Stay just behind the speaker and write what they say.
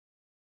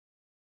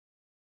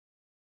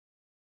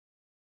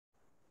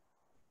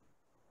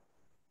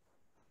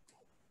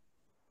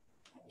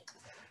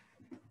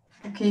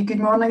Okay, good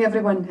morning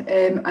everyone,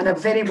 and a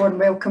very warm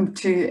welcome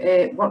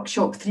to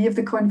workshop 3 of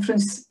the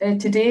conference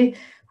today,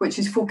 which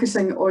is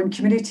focusing on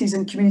communities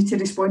and community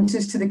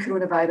responses to the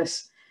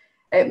coronavirus.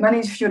 My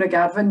name is Fiona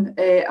Garven.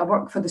 I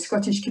work for the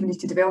Scottish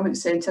Community Development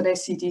Centre,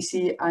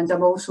 SCDC, and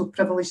I'm also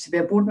privileged to be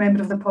a board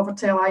member of the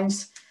Poverty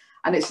Alliance,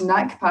 and it's in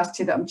that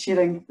capacity that I'm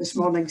chairing this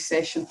morning's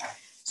session.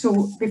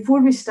 So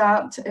before we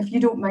start, if you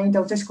don't mind,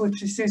 I'll just go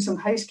through some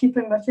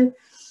housekeeping with you.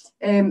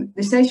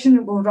 The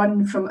session will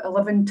run from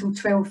 11 till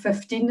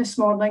 12:15 this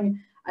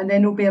morning, and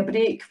then there'll be a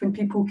break when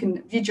people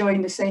can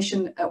rejoin the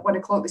session at 1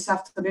 o'clock this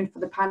afternoon for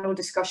the panel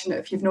discussion.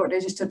 If you've not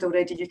registered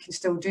already, you can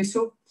still do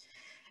so.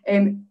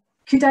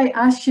 Could I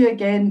ask you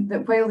again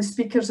that while the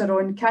speakers are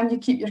on, can you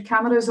keep your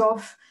cameras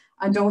off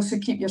and also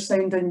keep your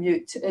sound on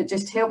mute? It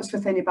just helps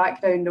with any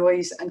background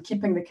noise, and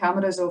keeping the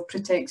cameras off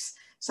protects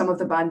some of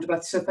the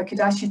bandwidth. So if I could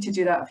ask you to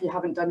do that, if you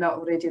haven't done that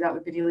already, that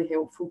would be really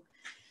helpful.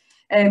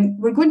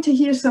 We're going to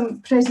hear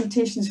some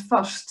presentations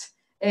first,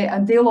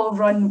 and they'll all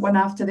run one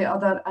after the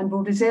other, and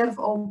we'll reserve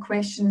all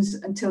questions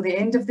until the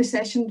end of the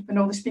session when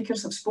all the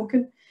speakers have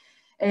spoken.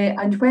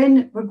 And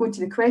when we're going to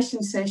the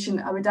question session,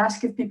 I would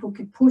ask if people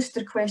could post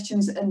their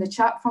questions in the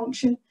chat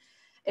function,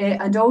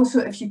 and also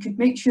if you could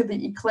make sure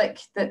that you click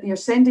that you're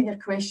sending your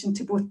question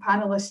to both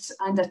panellists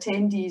and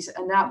attendees,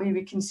 and that way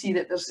we can see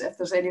that if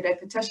there's any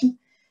repetition.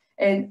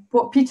 And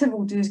what Peter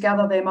will do is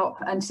gather them up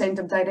and send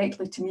them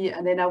directly to me,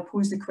 and then I'll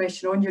pose the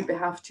question on your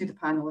behalf to the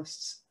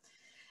panellists.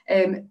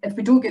 If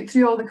we don't get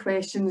through all the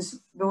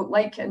questions,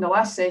 like in the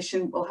last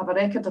session, we'll have a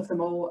record of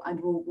them all, and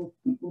we'll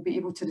be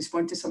able to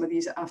respond to some of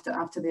these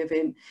after the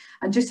event.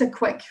 And just a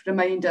quick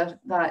reminder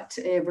that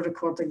we're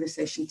recording the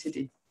session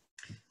today.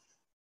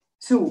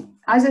 So,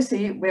 as I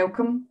say,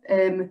 welcome.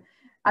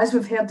 As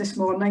we've heard this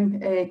morning,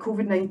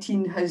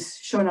 COVID-19 has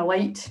shone a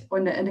light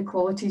on the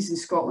inequalities in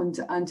Scotland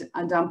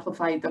and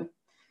amplified them.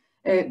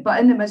 But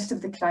in the midst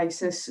of the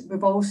crisis,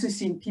 we've also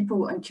seen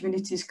people and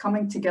communities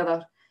coming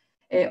together,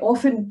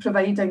 often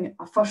providing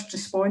a first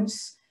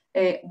response,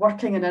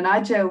 working in an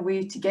agile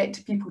way to get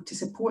to people to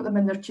support them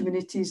in their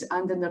communities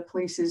and in their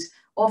places,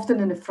 often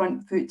in the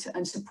front foot,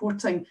 and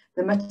supporting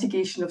the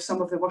mitigation of some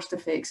of the worst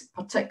effects,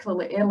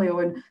 particularly early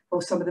on,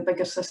 while some of the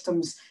bigger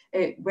systems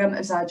weren't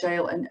as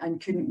agile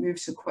and couldn't move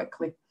so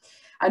quickly.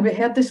 And we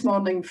heard this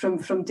morning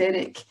from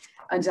Derek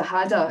and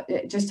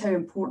Zahada just how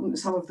important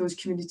some of those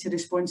community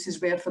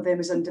responses were for them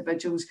as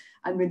individuals,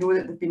 and we know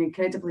that they've been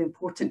incredibly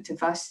important to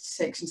vast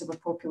sections of our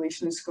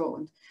population in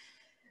Scotland.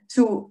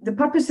 So the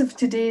purpose of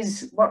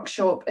today's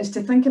workshop is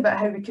to think about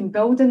how we can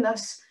build on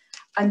this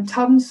and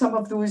turn some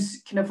of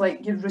those kind of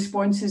like your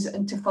responses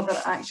into further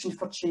action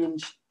for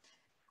change.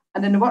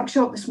 And in the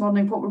workshop this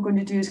morning, what we're going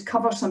to do is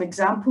cover some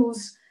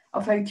examples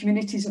of how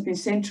communities have been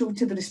central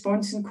to the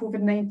response in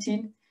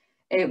COVID-19.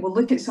 We'll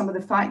look at some of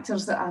the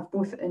factors that have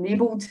both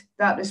enabled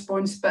that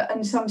response, but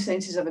in some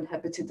senses have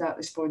inhibited that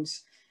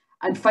response.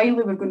 And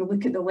finally, we're going to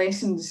look at the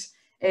lessons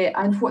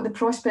and what the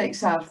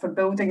prospects are for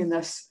building on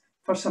this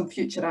for some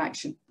future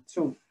action.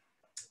 So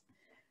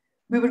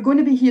we were going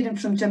to be hearing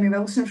from Jimmy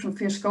Wilson from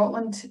Fair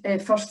Scotland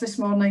first this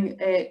morning.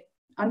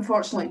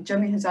 Unfortunately,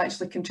 Jimmy has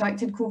actually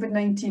contracted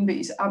COVID-19, but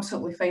he's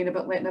absolutely fine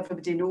about letting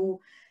everybody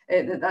know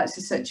that that's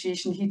the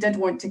situation. He did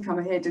want to come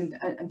ahead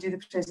and do the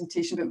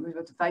presentation, but we've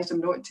advised him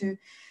not to.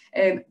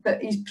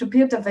 But he's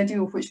prepared a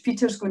video which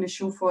Peter's going to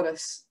show for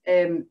us.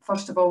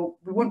 First of all,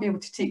 we won't be able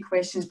to take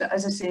questions, but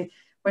as I say,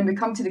 when we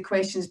come to the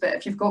questions, but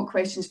if you've got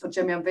questions for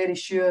Jimmy, I'm very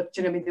sure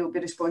Jimmy will be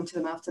responding to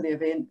them after the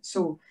event.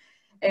 So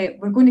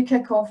we're going to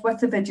kick off with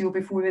the video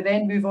before we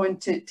then move on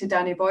to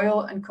Danny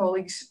Boyle and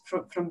colleagues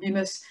from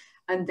BEMIS,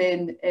 and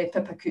then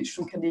Pippa Coutts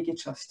from Carnegie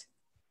Trust.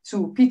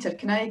 So Peter,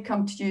 can I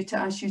come to you to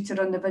ask you to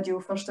run the video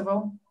first of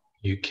all?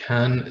 You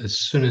can. As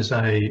soon as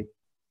I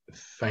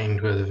find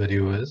where the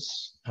video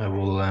is, I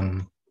will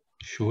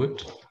show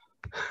it.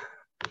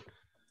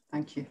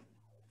 Thank you.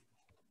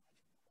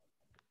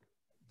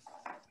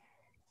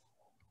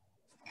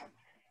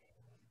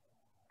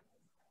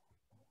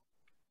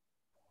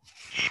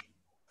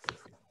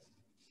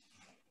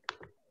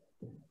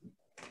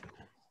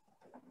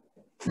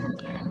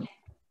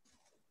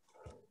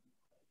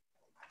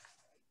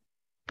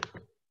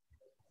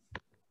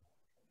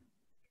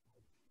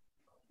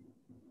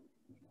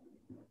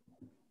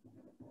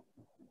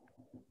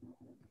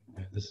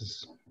 This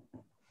is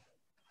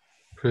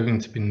proving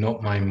to be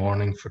not my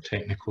morning for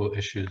technical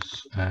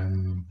issues.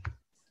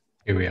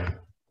 Here we are.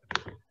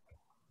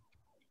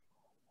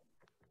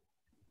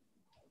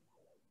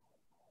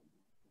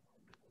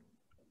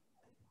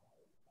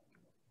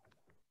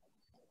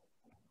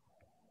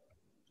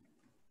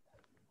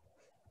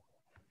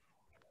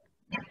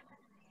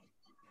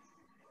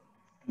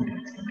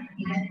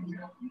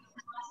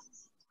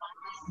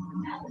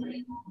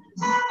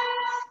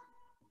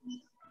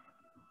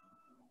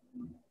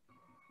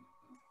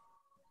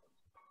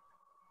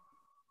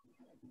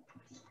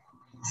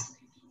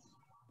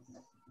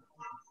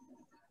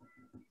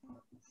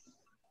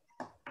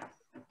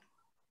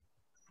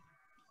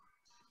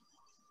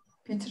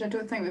 Peter, I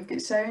don't think we've got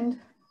sound.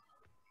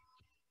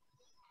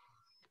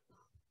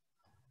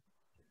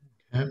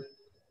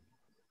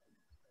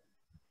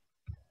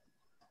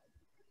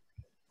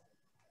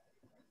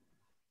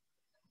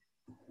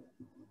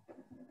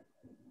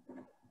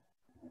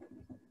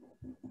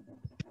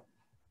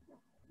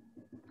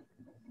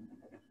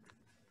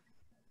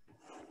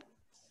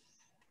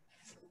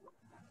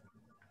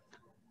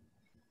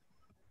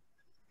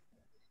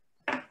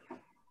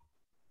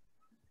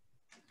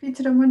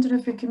 Peter, I'm wondering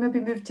if we could maybe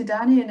move to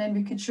Danny and then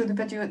we could show the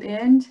video at the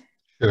end.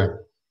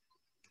 Sure.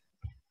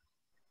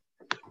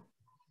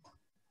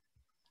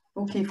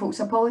 Okay,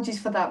 folks,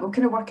 apologies for that. We'll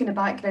kind of work in the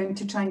background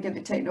to try and get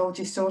the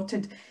technology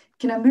sorted.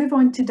 Can I move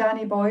on to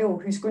Danny Boyle,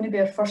 who's going to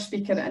be our first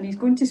speaker, and he's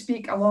going to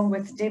speak along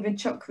with David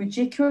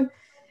Chukwujekwu,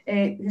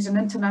 who's an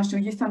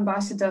international youth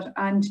ambassador,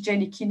 and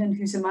Jenni, Keenan,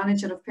 who's the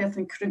manager of Perth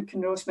and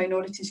Kinross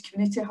Minorities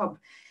Community Hub.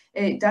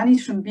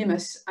 Danny's from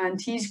BEMIS,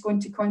 and he's going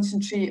to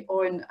concentrate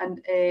on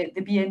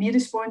the BME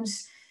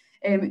response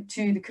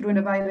to the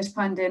coronavirus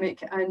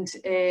pandemic, and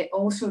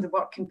also the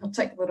work in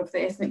particular of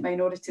the Ethnic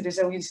Minority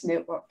Resilience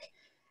Network.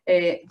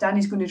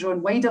 Danny's going to draw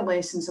on wider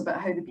lessons about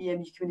how the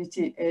BME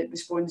community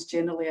responds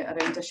generally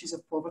around issues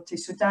of poverty.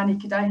 So Danny,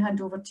 could I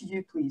hand over to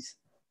you, please?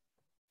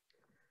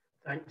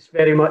 Thanks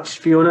very much,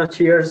 Fiona.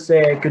 Cheers.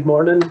 Good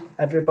morning,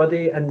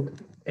 everybody.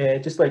 And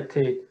just like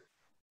to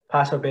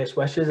pass our best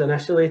wishes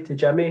initially to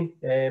Jimmy.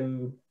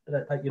 You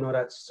know,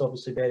 that's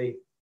obviously very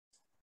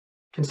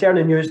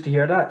concerning news to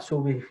hear that. So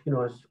we, you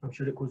know, I'm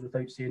sure it goes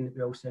without saying that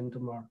we all send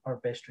them our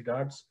best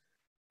regards.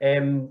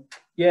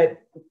 Yeah,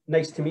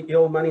 nice to meet you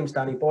all. My name's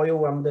Danny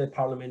Boyle. I'm the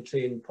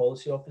Parliamentary and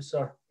Policy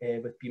Officer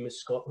with BEMIS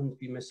Scotland.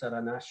 BEMIS are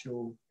a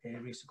national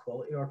race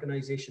equality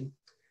organisation.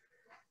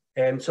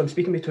 So I'm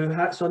speaking with two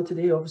hats on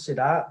today, obviously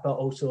that, but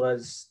also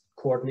as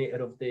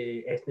coordinator of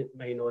the Ethnic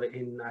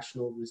Minority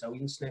National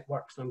Resilience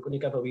Network. So I'm going to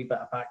give a wee bit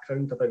of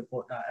background about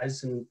what that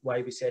is and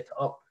why we set it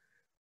up.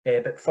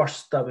 But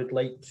first, I would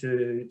like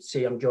to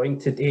say I'm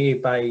joined today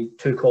by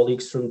two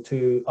colleagues from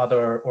two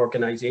other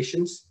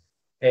organisations.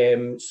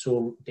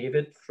 So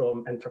David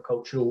from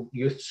Intercultural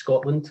Youth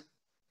Scotland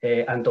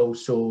and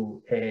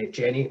also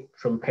Jenni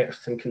from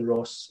Perth and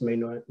Kinross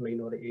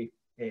Minority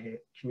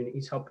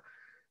Communities Hub.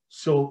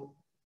 So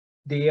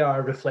they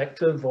are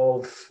reflective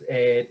of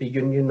the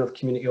union of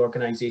community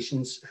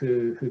organisations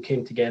who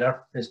came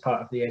together as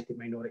part of the Ethnic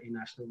Minority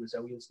National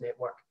Resilience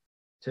Network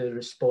to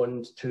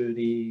respond to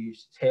the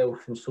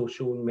health and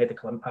social and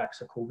medical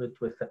impacts of COVID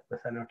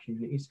within our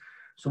communities.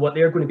 So what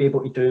they're going to be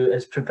able to do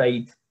is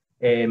provide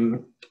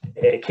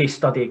case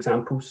study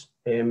examples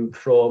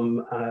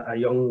from a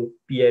young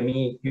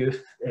BME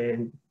youth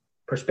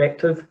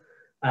perspective,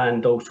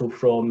 and also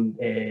from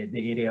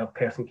the area of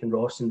Perth and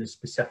Kinross and the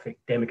specific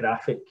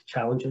demographic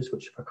challenges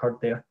which have occurred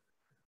there.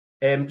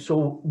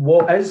 So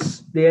what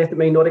is the Ethnic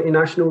Minority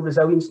National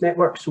Resilience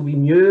Network? So we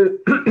knew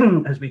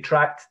as we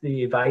tracked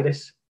the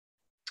virus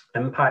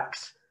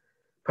impacts,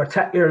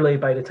 particularly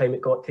by the time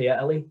it got to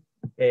Italy,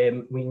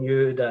 we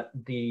knew that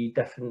the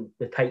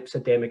types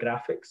of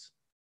demographics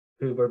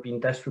who were being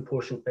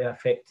disproportionately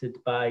affected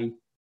by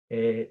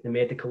the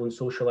medical and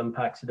social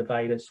impacts of the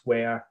virus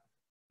were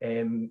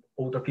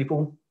older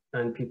people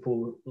and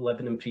people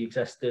living in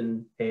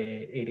pre-existing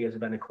areas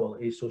of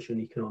inequality, social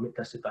and economic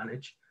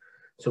disadvantage.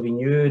 So we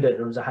knew that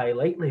there was a high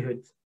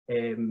likelihood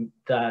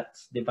that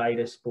the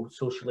virus, both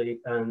socially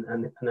and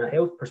in a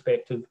health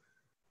perspective,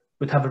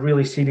 would have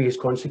really serious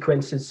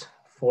consequences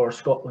for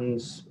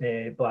Scotland's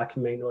Black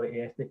and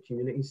minority ethnic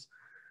communities.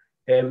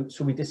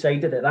 So we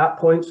decided at that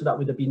point, so that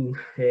would have been,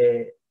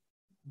 I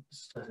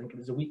think it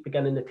was a week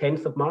beginning the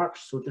 10th of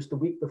March, so just a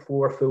week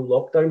before full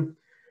lockdown,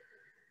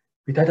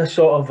 we did a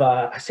sort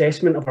of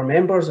assessment of our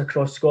members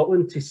across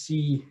Scotland to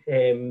see,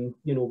 you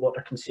know, what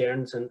their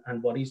concerns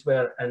and worries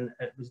were, and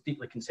it was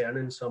deeply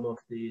concerning, some of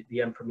the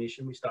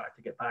information we started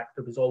to get back.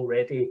 There was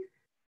already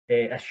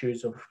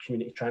issues of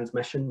community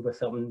transmission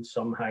within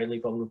some highly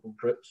vulnerable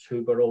groups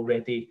who were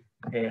already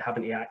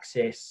having to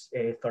access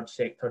third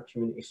sector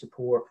community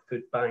support,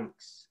 food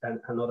banks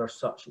and other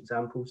such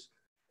examples.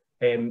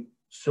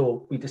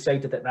 So we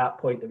decided at that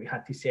point that we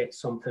had to set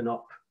something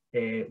up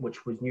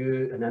which was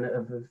new and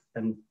innovative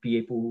and be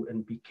able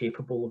and be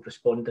capable of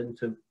responding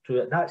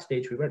to at that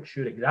stage. We weren't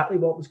sure exactly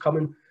what was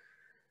coming,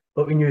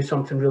 but we knew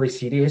something really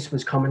serious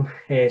was coming.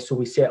 So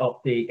we set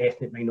up the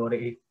Ethnic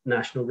Minority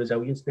National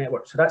Resilience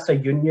Network. So that's a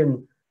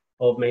union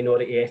of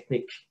minority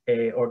ethnic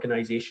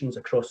organisations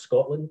across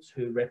Scotland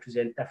who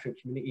represent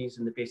different communities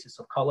on the basis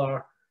of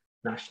colour,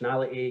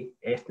 nationality,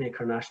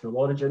 ethnic or national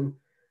origin.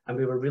 And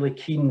we were really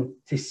keen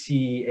to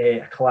see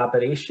a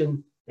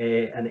collaboration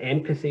and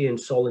empathy and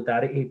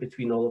solidarity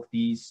between all of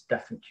these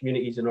different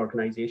communities and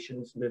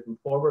organisations moving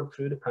forward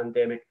through the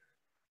pandemic,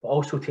 but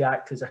also to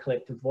act as a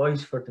collective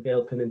voice for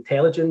developing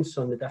intelligence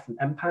on the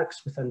different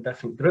impacts within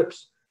different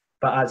groups,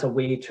 but as a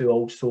way to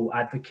also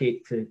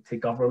advocate to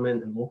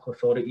government and local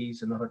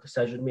authorities and other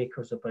decision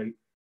makers about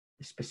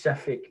the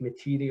specific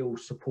material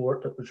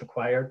support that was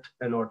required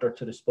in order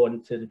to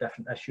respond to the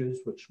different issues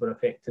which were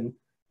affecting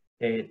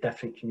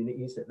different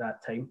communities at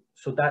that time.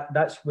 So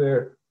that's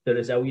where the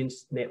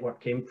Resilience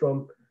Network came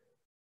from.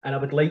 And I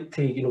would like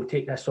to, you know,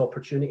 take this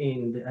opportunity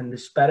in the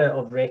spirit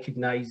of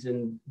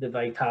recognising the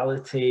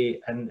vitality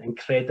and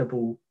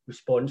incredible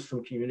response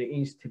from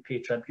communities to pay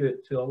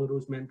tribute to all of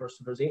those members.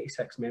 So there's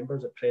 86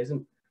 members at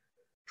present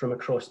from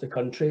across the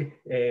country,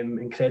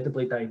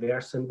 incredibly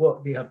diverse, and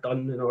what they have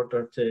done in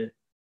order to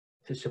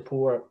to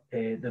support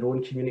their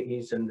own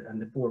communities and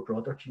the more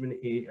broader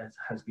community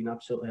has been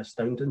absolutely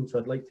astounding. So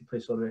I'd like to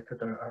place on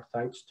record our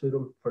thanks to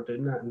them for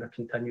doing that and their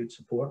continued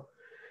support.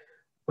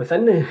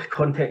 Within the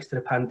context of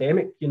the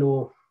pandemic, you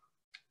know,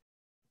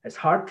 it's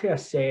hard to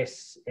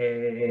assess,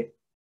 you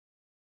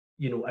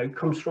know,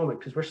 outcomes from it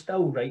because we're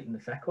still right in the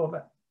thick of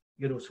it.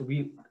 You know, so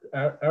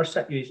our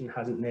situation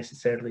hasn't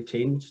necessarily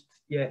changed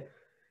yet.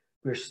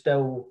 We're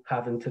still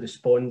having to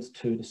respond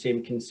to the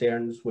same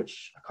concerns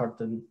which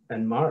occurred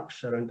in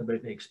March around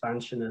about the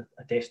expansion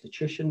of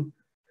destitution,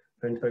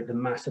 around about the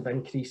massive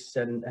increase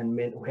in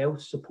mental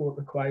health support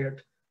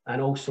required,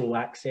 and also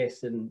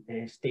accessing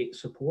state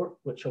support,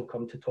 which I'll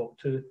come to talk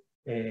to,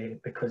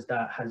 because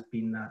that has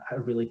been a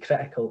really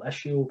critical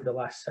issue over the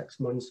last 6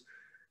 months,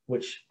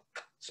 which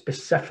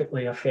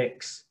specifically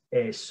affects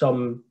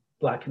some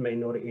Black and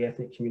minority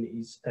ethnic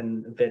communities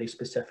in a very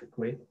specific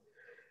way.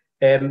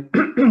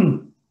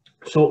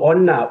 So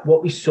on that,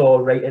 what we saw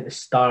right at the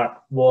start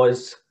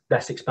was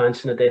this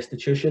expansion of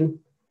destitution,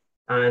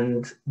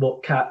 and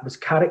what was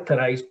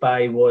characterised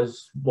by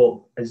was what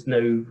is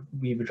now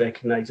we would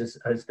recognise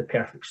as the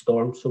perfect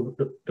storm. So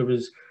there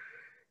was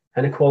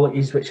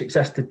inequalities which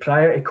existed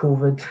prior to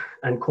COVID,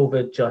 and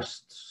COVID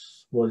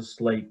just was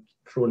like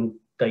throwing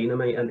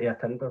dynamite into a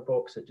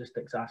tinderbox. It just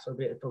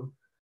exacerbated them.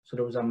 So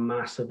there was a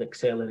massive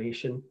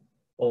acceleration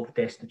of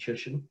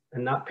destitution,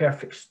 and that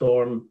perfect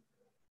storm,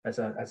 as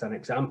an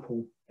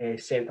example,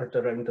 centred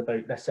around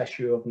about this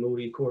issue of no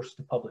recourse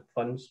to public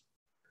funds.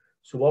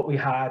 So what we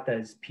had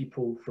is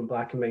people from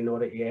Black and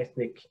minority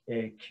ethnic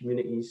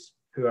communities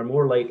who are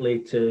more likely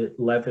to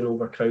live in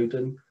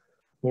overcrowding,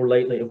 more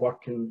likely to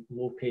work in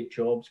low-paid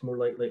jobs, more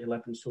likely to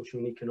live in social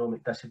and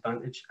economic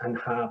disadvantage, and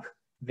have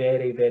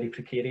very, very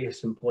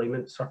precarious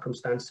employment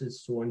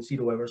circumstances, so on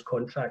 0 hours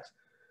contracts,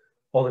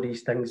 all of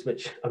these things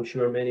which I'm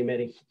sure many,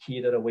 many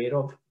here are aware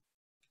of.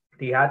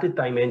 The added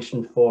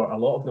dimension for a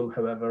lot of them,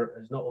 however,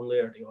 is not only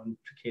are they on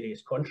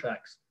precarious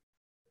contracts,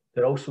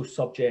 they're also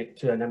subject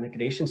to an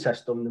immigration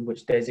system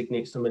which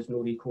designates them as no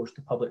recourse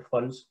to public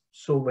funds.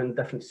 So when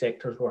different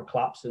sectors were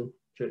collapsing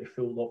due to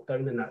full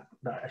lockdown and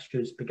that issue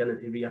is beginning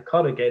to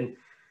reoccur again,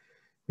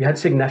 we had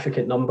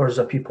significant numbers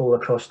of people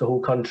across the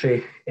whole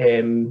country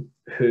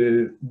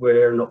who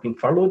were not being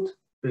furloughed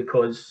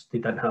because they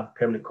didn't have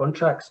permanent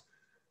contracts,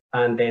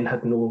 and then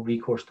had no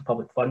recourse to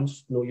public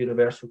funds, no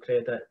universal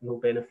credit, no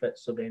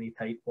benefits of any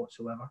type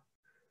whatsoever.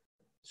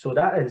 So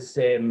that is,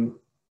 you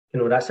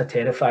know, that's a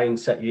terrifying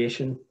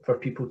situation for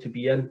people to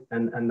be in,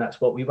 and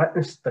that's what we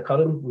witnessed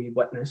occurring. We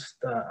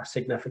witnessed a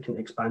significant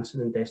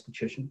expansion in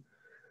destitution.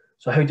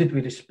 So how did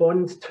we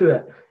respond to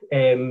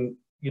it?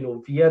 You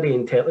know, via the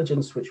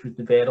intelligence which was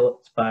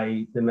developed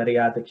by the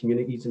myriad of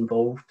communities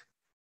involved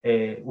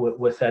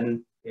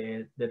within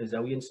the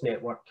resilience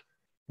network,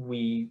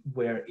 we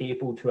were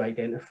able to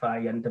identify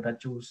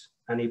individuals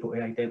and able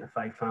to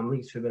identify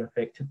families who were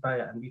affected by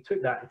it. And we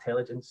took that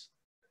intelligence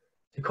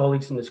to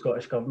colleagues in the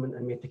Scottish Government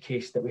and made the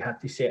case that we had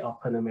to set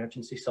up an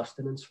emergency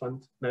sustenance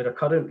fund. Now, there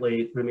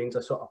currently remains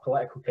a sort of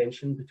political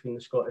tension between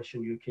the Scottish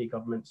and UK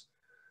governments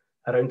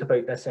around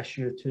about this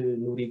issue to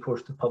no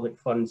recourse to public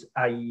funds,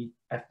 i.e.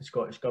 if the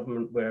Scottish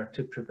Government were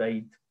to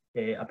provide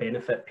a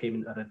benefit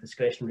payment or a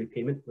discretionary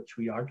payment, which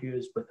we argue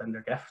is within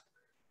their gift,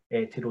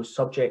 to those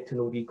subject to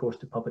no recourse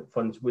to public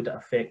funds, would it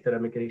affect their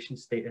immigration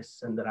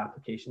status and their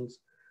applications?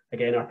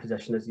 Again, our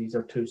position is these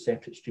are two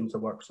separate streams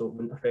of work, so it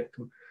wouldn't affect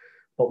them.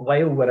 But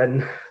while we're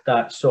in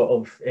that sort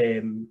of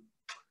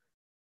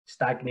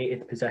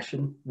stagnated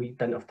position, we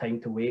didn't have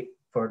time to wait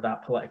for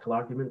that political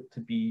argument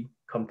to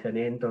come to an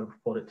end or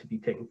for it to be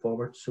taken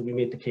forward. So we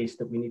made the case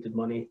that we needed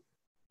money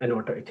in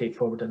order to take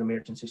forward an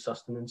emergency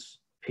sustenance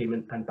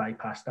payment and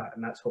bypass that,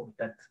 and that's what we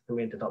did. And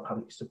we ended up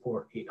having to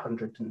support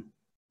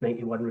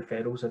 891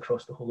 referrals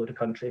across the whole of the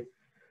country,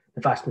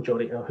 the vast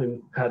majority of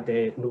whom had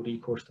no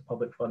recourse to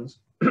public funds.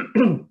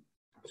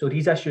 So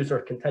these issues are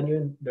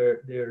continuing,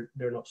 they're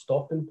not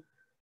stopping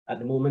at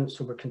the moment,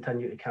 so we're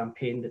continuing to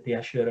campaign that the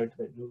issue around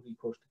about no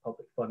recourse to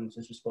public funds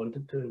is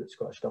responded to, and that the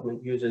Scottish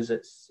Government uses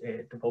its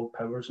devolved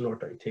powers in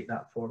order to take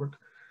that forward.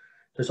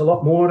 There's a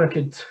lot more I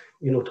could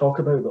talk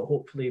about, but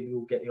hopefully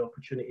we'll get the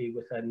opportunity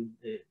within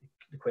the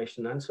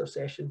question and answer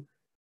session.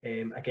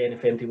 Again,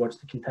 if anybody wants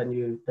to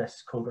continue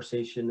this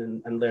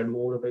conversation and learn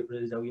more about the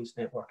Resilience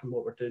Network and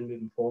what we're doing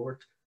moving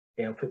forward,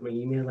 I'll put my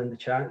email in the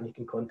chat and you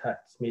can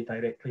contact me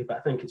directly. But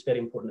I think it's very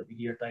important that we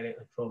hear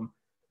directly from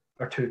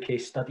our two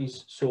case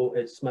studies. So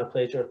it's my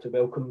pleasure to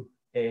welcome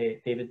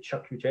David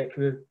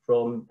Chukwujekwu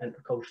from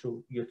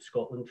Intercultural Youth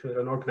Scotland, who are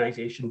an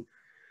organisation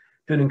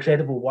doing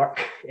incredible work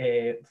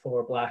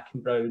for Black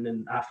and Brown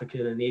and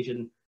African and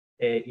Asian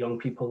young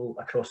people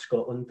across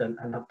Scotland,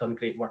 and have done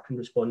great work in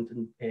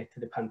responding to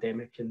the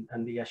pandemic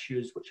and the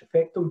issues which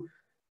affect them.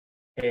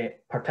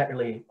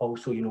 Particularly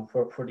also,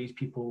 for these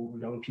people,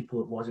 young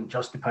people, it wasn't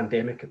just the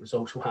pandemic, it was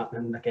also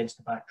happening against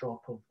the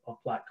backdrop of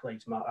Black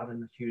Lives Matter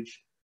and the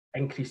huge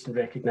increasing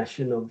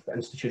recognition of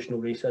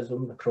institutional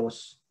racism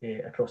across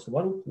the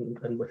world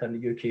and within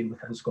the UK and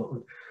within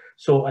Scotland.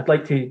 So I'd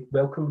like to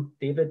welcome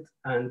David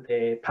and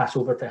pass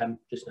over to him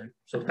just now.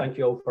 So thank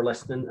you all for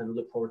listening and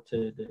look forward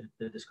to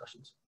the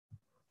discussions.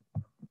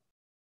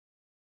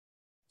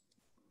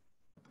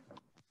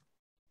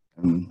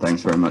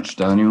 Thanks very much,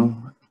 Daniel.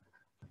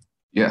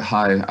 Yeah,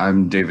 hi,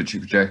 I'm David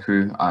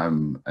Chukwujekwu.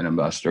 I'm an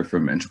ambassador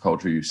from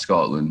Intercultural Youth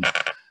Scotland.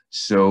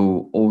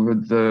 So over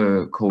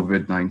the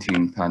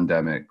COVID-19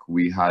 pandemic,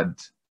 we had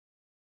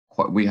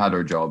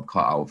our job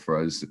cut out for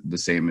us, the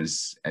same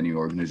as any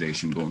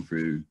organisation going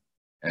through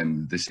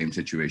the same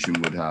situation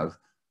would have.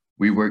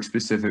 We work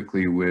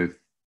specifically with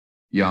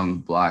young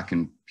Black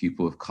and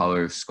people of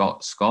colour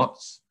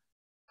Scots,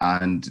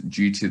 and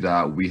due to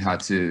that, we had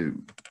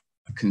to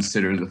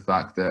consider the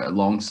fact that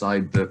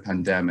alongside the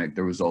pandemic,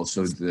 there was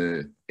also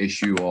the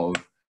issue of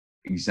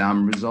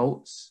exam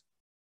results,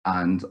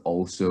 and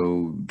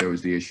also there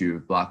was the issue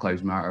of Black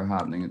Lives Matter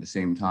happening at the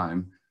same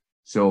time.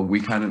 So we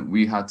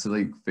had to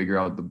like figure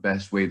out the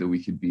best way that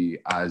we could be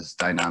as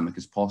dynamic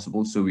as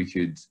possible so we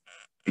could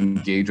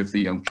engage with the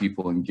young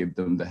people and give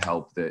them the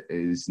help that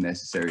is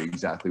necessary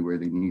exactly where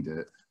they need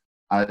it.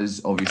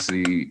 As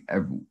obviously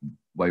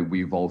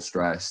we've all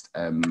stressed,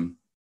 and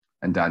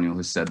Daniel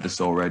has said this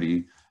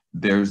already,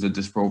 there's a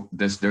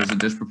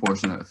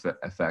disproportionate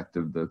effect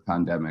of the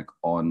pandemic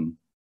on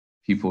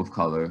people of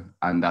color,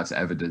 and that's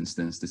evidenced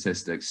in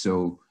statistics.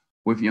 So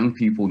with young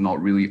people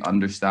not really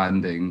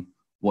understanding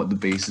what the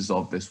basis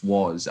of this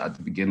was at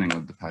the beginning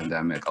of the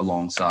pandemic,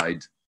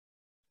 alongside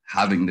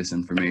having this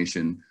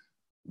information,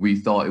 we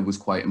thought it was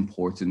quite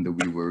important that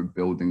we were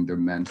building their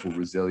mental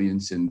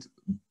resilience. And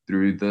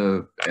through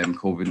the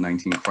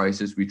COVID-19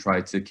 crisis, we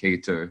tried to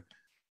cater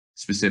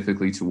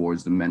specifically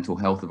towards the mental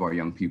health of our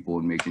young people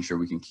and making sure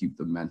we can keep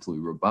them mentally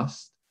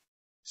robust.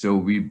 So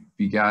we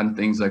began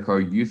things like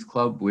our youth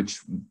club, which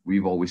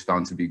we've always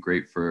found to be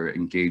great for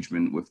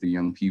engagement with the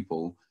young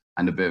people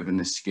and a bit of an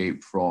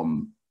escape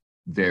from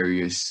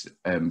various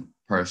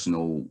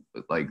personal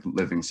like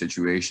living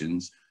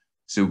situations.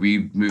 So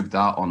we moved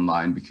that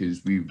online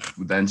because we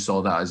then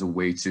saw that as a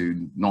way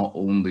to not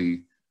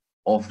only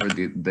offer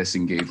this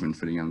engagement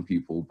for the young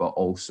people, but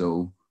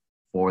also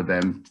for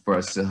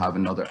us to have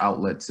another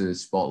outlet to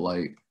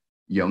spotlight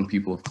young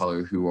people of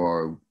color who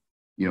are,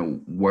 you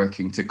know,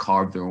 working to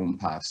carve their own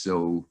path.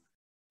 So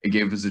it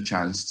gave us a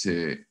chance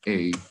to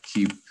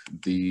keep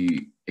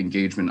the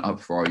engagement up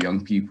for our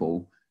young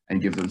people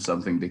and give them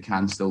something they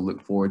can still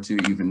look forward to,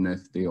 even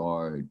if they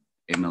are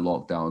in a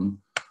lockdown,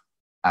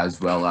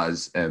 as well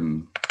as,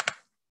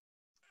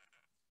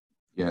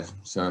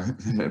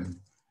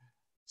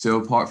 So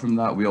apart from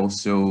that, we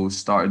also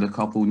started a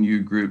couple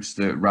new groups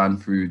that ran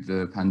through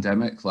the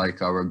pandemic,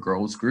 like our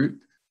girls group.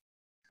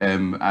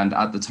 And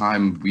at the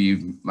time,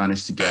 we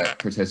managed to get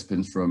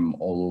participants from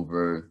all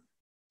over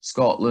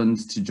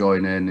Scotland to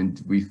join in,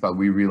 and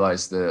we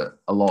realized that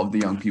a lot of the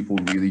young people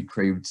really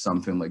craved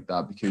something like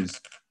that, because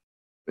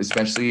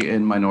especially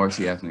in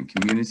minority ethnic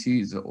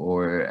communities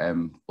or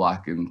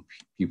Black and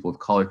people of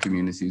color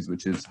communities,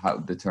 which is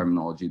the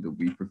terminology that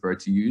we prefer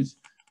to use,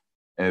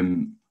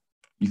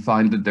 you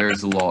find that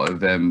there's a lot of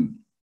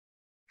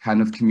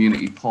kind of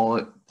community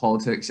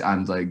politics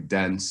and like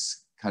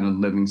dense kind of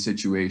living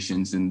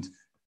situations. And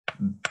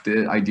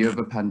the idea of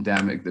a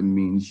pandemic that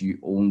means you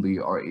only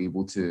are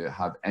able to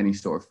have any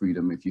sort of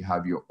freedom if you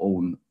have your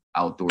own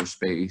outdoor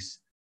space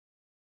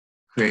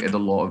created a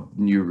lot of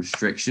new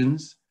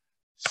restrictions.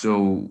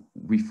 So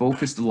we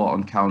focused a lot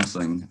on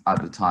counselling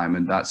at the time,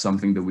 and that's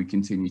something that we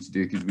continue to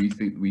do because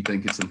we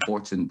think it's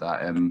important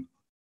that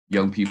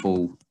young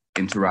people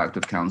interact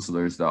with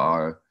counsellors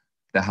that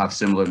have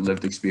similar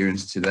lived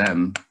experience to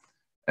them,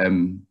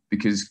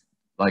 because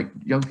like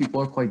young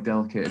people are quite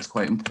delicate. It's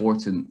quite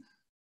important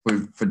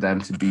for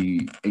them to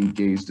be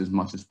engaged as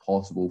much as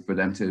possible, for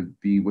them to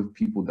be with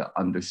people that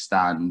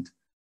understand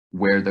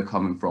where they're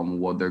coming from and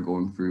what they're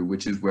going through,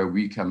 which is where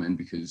we come in,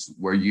 because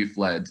we're youth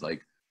led.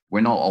 Like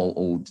we're not all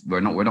old.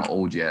 We're not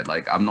old yet.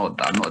 Like I'm not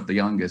the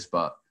youngest,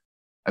 but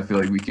I feel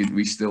like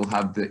we still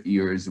have the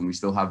ears and we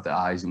still have the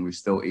eyes, and we're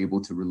still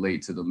able to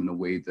relate to them in a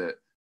way that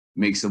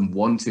makes them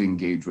want to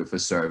engage with a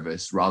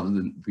service, rather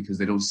than because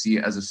they don't see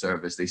it as a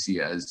service, they see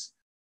it as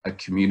a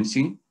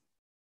community.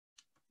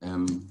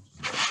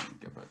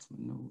 Get back to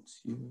my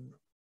notes here.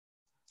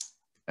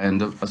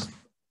 And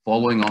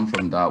following on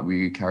from that,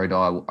 we carried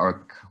out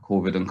our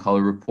COVID and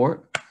colour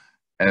report.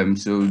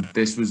 So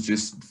this was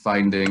just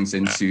findings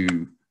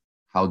into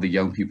how the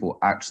young people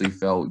actually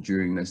felt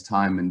during this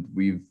time, and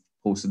we've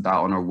posted that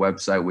on our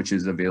website, which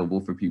is available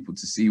for people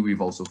to see.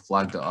 We've also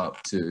flagged it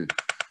up to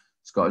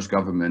Scottish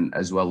Government,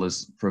 as well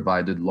as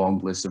provided long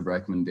lists of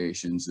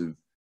recommendations of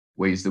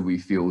ways that we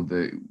feel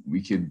that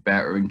we could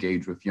better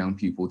engage with young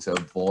people to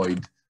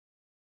avoid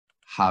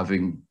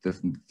having the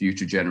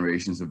future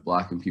generations of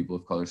Black and people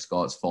of colour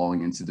Scots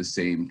falling into the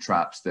same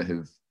traps that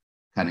have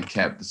kind of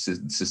kept the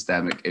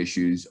systemic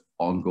issues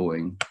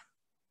ongoing.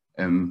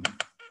 I'm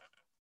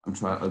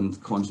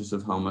conscious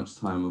of how much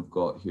time I've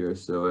got here,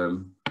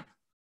 so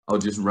I'll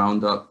just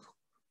round up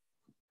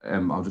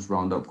I'll just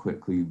round up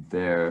quickly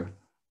there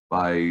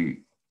by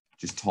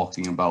just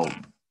talking about,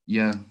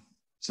 yeah,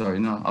 sorry,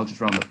 no, I'll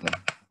just round up there.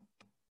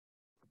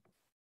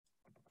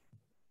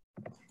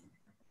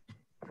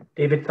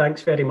 David,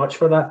 thanks very much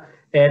for that.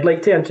 I'd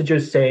like to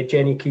introduce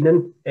Jenni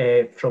Keenan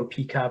from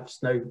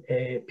PCAVS now.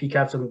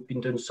 PCAVS have been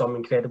doing some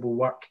incredible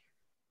work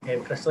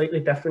for a slightly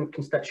different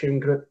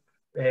constituent group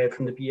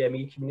from the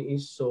BME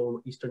communities,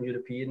 so Eastern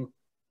European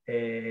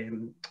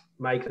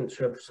migrants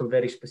who have some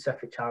very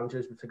specific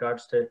challenges with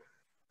regards to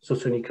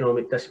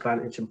socioeconomic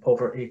disadvantage and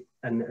poverty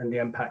and the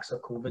impacts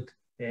of COVID.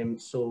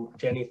 So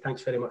Jenni,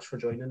 thanks very much for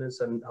joining us,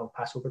 and I'll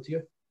pass over to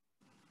you.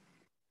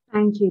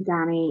 Thank you,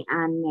 Danny,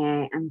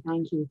 and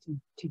thank you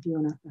to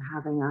Fiona for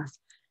having us.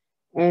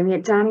 Yeah,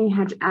 Danny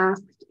had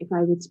asked if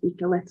I would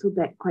speak a little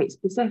bit quite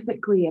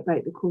specifically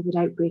about the COVID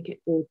outbreak at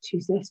the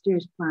Two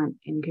Sisters plant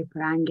in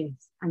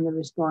Angus and the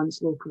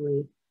response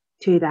locally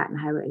to that and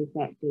how it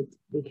affected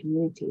the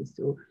community.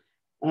 So,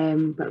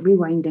 but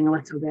rewinding a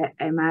little bit,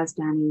 as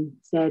Danny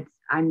said,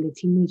 I'm the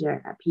team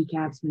leader at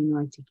PCAV's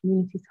Minority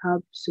Communities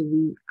Hub. So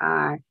we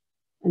are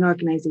an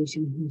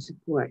organisation who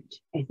support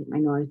ethnic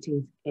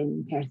minorities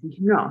in Perth and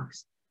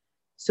Kinross.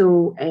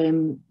 So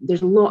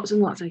there's lots and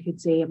lots I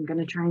could say. I'm going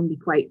to try and be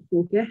quite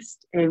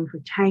focused for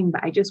time,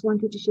 but I just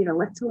wanted to share a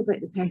little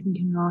about the Perth and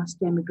Kinross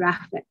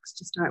demographics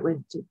to start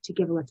with, to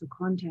give a little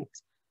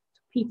context.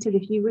 So Peter,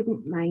 if you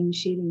wouldn't mind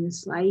sharing the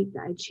slide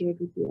that I'd shared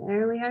with you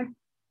earlier,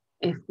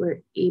 if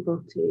we're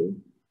able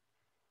to.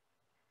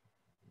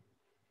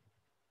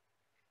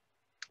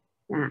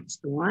 That's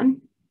the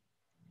one.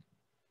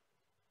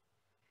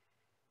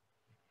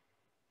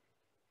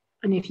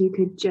 And if you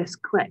could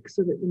just click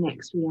so that the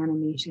next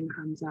reanimation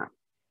comes up.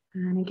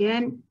 And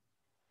again,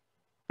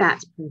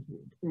 that's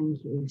perfect,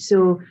 thank you.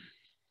 So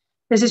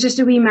this is just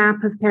a wee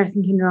map of Perth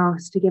and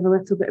Kinross to give a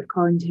little bit of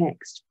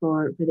context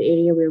for the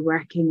area we're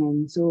working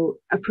in. So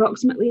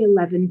approximately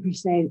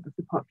 11% of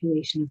the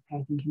population of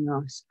Perth and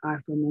Kinross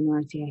are from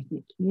minority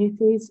ethnic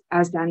communities.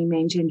 As Danny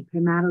mentioned,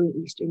 primarily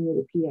Eastern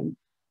European.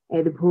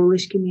 The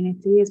Polish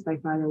community is by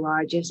far the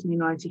largest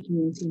minority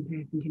community in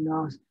Perth and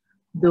Kinross,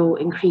 though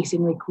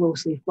increasingly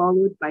closely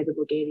followed by the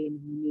Bulgarian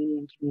and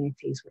Romanian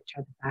communities, which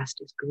are the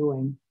fastest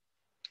growing.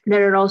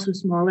 There are also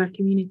smaller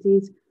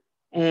communities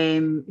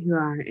who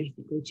are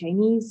ethnically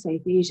Chinese,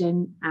 South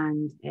Asian,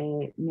 and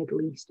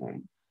Middle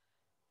Eastern.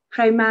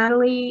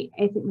 Primarily,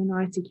 ethnic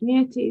minority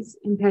communities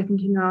in Perth and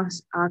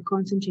Kinross are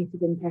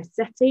concentrated in Perth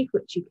City,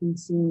 which you can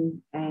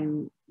see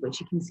on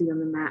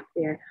the map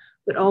there,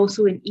 but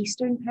also in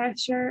Eastern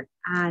Perthshire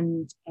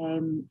and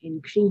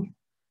in Crieff,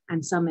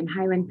 and some in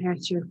Highland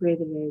Perthshire, where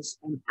there is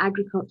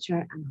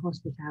agriculture and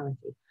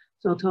hospitality.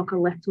 So I'll talk a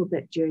little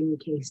bit during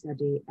the case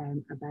study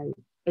about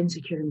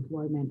insecure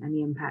employment and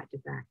the impact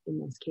of that in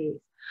this case.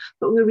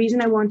 But the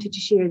reason I wanted to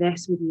share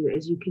this with you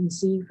is you can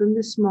see from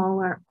the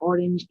smaller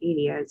orange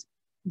areas,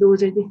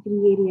 those are the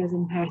three areas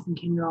in Perth and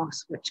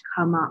Kinross which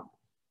come up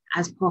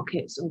as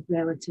pockets of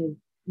relative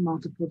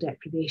multiple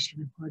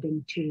deprivation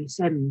according to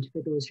SIMD,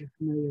 for those who are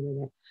familiar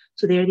with it.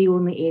 So they're the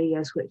only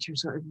areas which are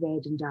sort of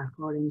red and dark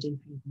orange in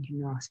Perth and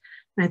Kinross.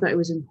 And I thought it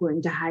was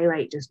important to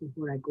highlight just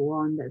before I go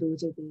on that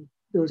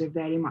those are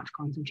very much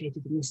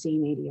concentrated in the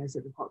same areas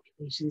that the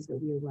populations that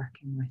we are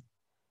working with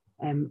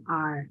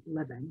are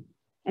living.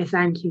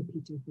 Thank you,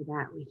 Peter, for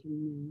that. We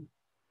can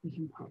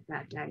pop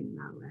that down and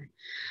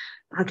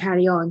I'll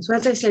carry on. So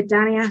as I said,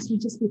 Danny asked me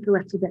to speak a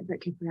little bit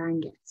about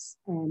Angus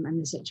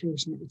and the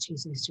situation at the Two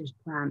Sisters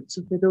plant.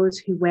 So for those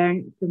who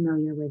weren't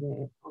familiar with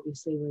it,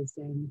 obviously it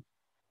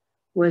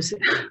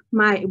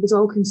was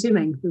all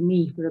consuming for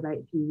me for about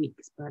a few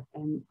weeks, but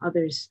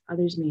others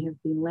may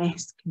have been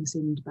less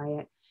consumed by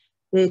it.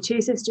 The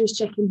Two Sisters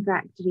Chicken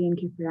Factory in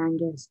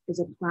Angus is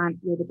a plant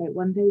with about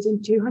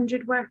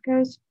 1,200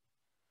 workers,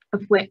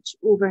 of which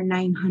over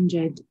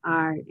 900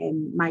 are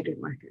migrant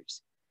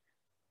workers.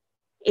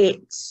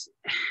 It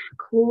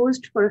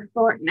closed for a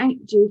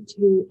fortnight due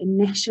to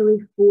initially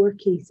 4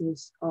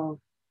 cases of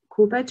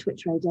COVID,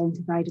 which were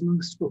identified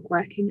amongst folk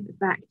working at the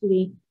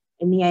factory.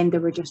 In the end,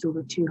 there were just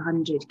over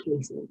 200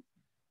 cases,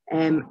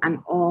 and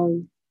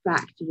all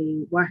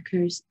factory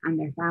workers and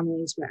their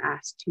families were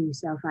asked to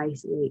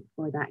self-isolate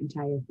for that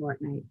entire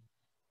fortnight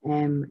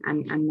and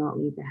not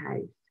leave the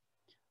house.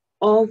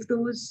 Of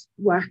those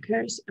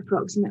workers,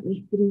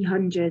 approximately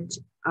 300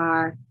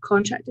 are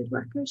contracted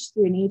workers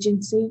through an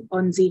agency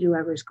on 0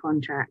 hours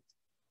contract,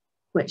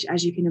 which,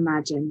 as you can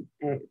imagine,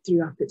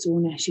 threw up its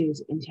own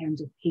issues in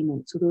terms of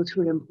payment. So those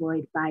who were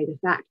employed by the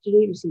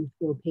factory received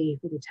full pay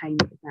for the time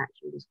that the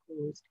factory was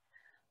closed.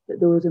 But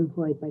those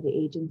employed by the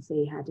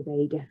agency had a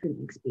very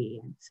different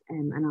experience,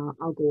 and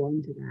I'll go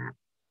on to that.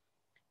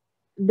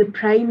 The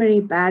primary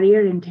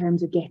barrier in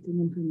terms of getting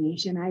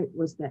information out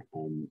was that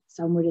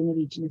somewhere in the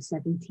region of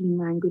 17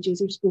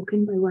 languages are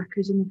spoken by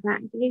workers in the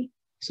factory.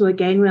 So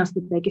again, whilst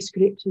the biggest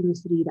groups are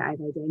those 3 that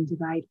I've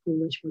identified,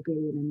 Polish,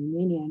 Bulgarian and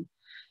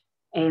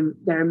Romanian,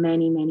 there are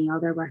many, many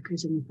other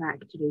workers in the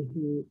factory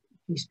who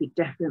speak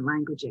different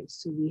languages.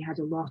 So we had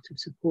a lot of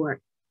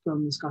support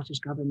from the Scottish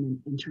Government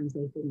in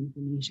translating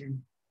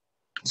information.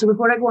 So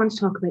before I go on to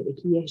talk about the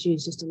key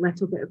issues, just a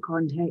little bit of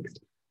context.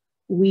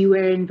 We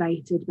were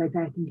invited by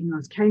Perth and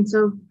Kinross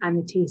Council and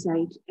the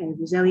Tayside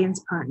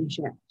Resilience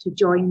Partnership to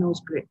join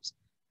those groups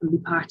and be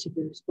part of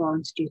the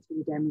response due to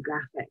the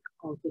demographic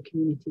of the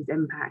communities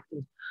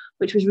impacted,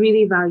 which was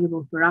really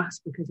valuable for us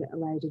because it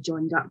allowed a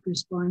joined up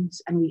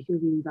response, and we feel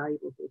really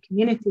valuable for the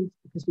communities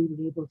because we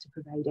were able to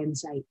provide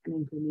insight and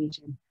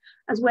information,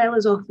 as well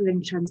as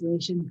offering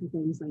translation for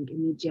things like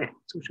immediate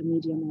social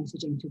media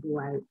messaging to go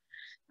out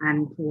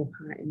and play a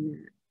part in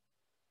that.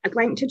 I'd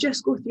like to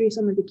just go through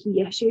some of the key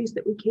issues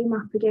that we came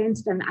up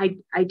against, and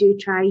I do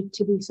try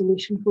to be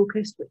solution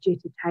focused, but due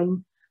to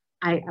time,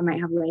 I might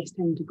have less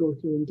time to go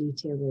through in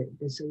detail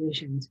the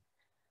solutions.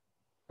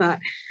 But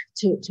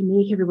to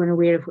make everyone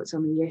aware of what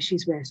some of the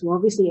issues were, so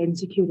obviously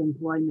insecure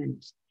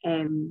employment,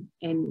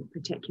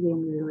 particularly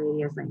in rural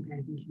areas like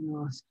Perth and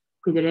Kinross,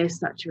 where there is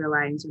such a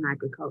reliance on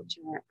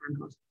agriculture and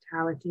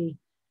hospitality,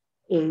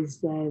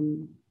 is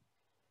an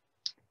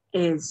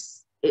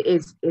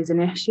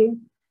issue.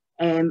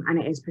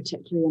 And it is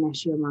particularly an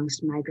issue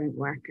amongst migrant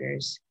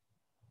workers.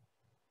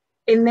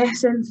 In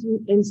this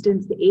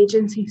instance, the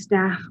agency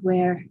staff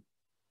were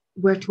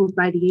told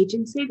by the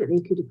agency that they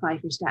could apply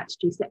for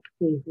statutory sick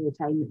pay for the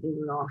time that they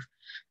were off.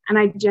 And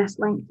I'd just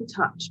like to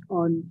touch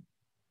on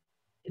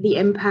the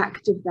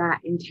impact of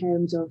that in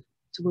terms of,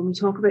 so when we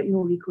talk about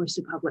no recourse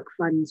to public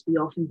funds, we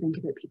often think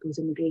about people's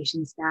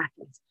immigration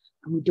status,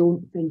 and we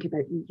don't think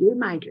about EU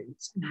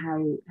migrants and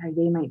how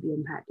they might be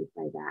impacted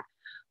by that.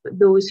 But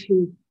those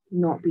who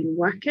not been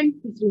working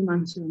for 3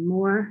 months or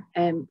more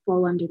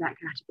fall under that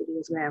category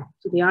as well.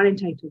 So they are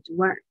entitled to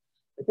work,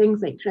 but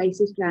things like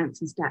crisis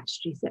grants and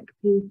statutory sick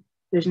pay,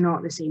 there's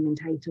not the same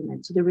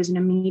entitlement. So there was an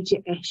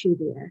immediate issue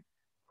there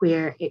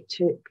where it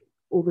took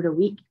over a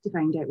week to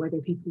find out whether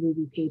people would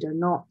be paid or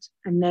not.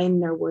 And then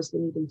there was the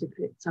needing to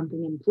put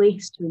something in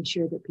place to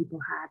ensure that people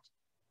had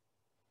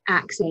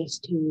access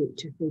to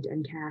food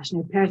and cash.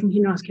 Now, Perth and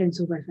Kinross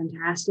Council were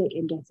fantastic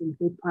in getting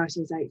food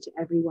parcels out to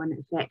everyone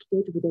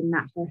affected within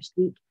that first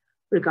week,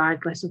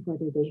 regardless of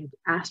whether they had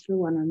asked for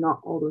one or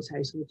not. All those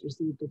households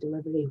received a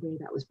delivery where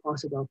that was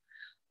possible,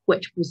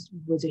 which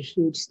was a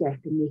huge step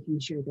in making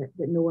sure that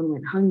no one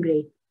went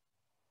hungry.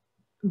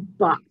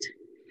 But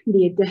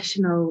the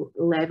additional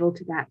level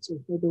to that, so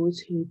for those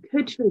who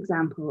could, for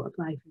example,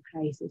 apply for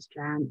crisis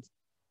grant,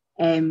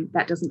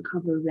 that doesn't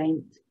cover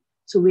rent.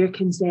 So we're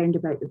concerned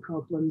about the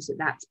problems that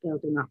that's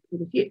building up for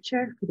the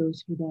future, for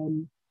those who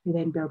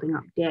then building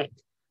up debt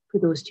for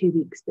those 2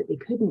 weeks that they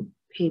couldn't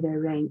pay their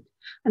rent.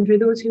 And for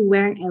those who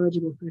weren't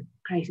eligible for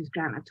crisis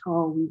grant at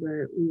all, we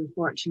were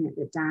fortunate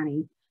that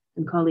Danny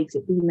and colleagues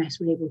at BEMIS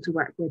were able to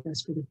work with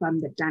us for the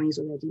fund that Danny's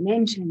already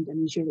mentioned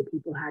and ensure that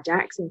people had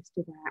access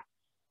to that.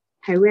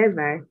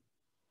 However,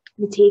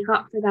 the take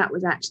up for that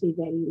was actually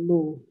very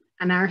low.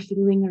 And our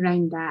feeling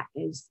around that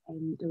is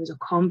there was a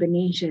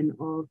combination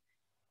of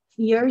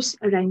fears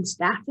around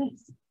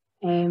status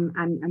and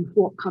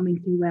what coming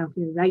through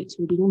welfare rights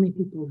were the only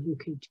people who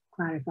could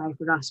clarify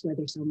for us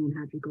whether someone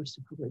had recourse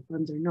to public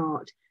funds or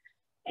not,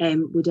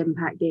 would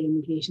impact their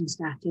immigration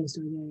status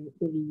or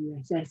their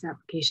EUSS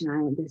application. I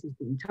think this has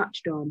been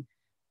touched on.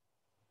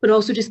 But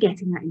also just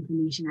getting that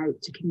information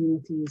out to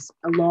communities.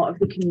 A lot of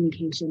the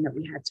communication that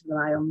we had to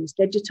rely on was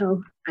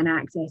digital, and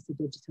access to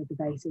digital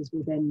devices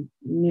within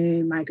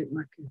new migrant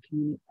worker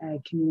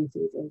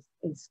communities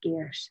is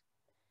scarce.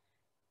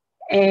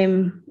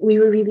 We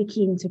were really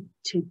keen to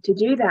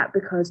do that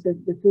because the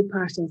food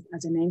parcels,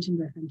 as I mentioned,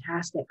 were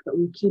fantastic, but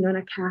we were keen on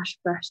a cash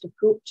first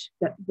approach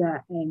that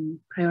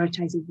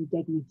prioritises the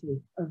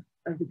dignity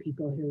of the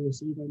people who are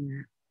receiving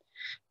that.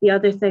 The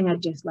other thing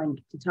I'd just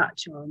like to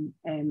touch on,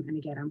 and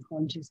again, I'm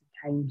conscious of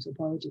time, so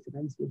apologies if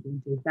I'm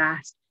speaking too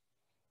fast,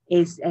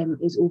 is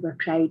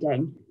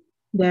overcrowding.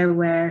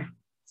 There are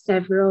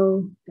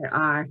several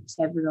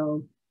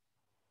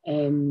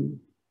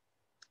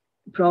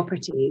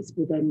properties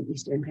within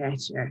Eastern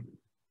Perthshire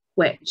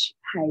which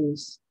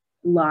house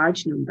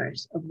large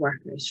numbers of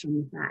workers from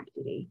the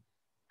factory.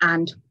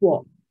 And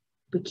what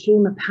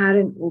became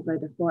apparent over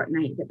the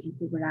fortnight that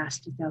people were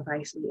asked to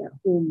self-isolate at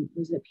home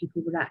was that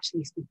people were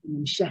actually sleeping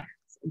in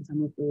shifts in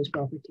some of those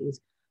properties.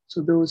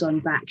 So those on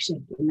back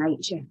shift and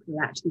night shift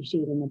were actually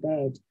sharing a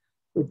bed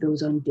with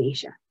those on day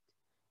shift.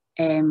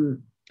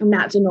 And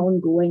that's an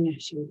ongoing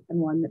issue and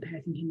one that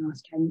Perth and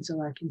Kinross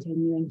Council are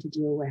continuing to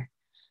deal with.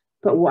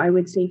 But what I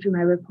would say from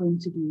our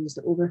point of view is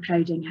that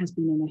overcrowding has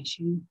been an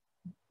issue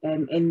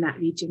in that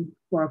region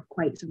for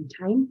quite some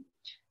time.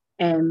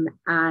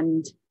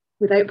 And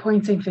without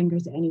pointing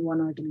fingers at any one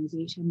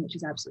organisation, which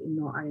is absolutely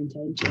not our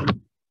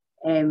intention,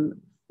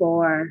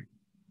 for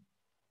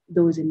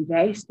those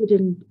invested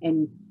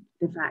in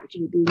the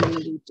factory being in the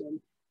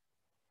region,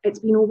 it's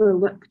been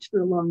overlooked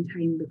for a long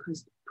time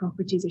because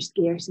properties are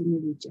scarce in the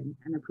region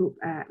and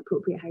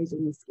appropriate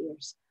housing is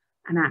scarce.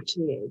 And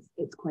actually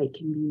it's quite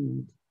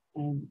convenient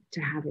to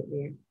have it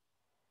there.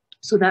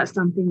 So that's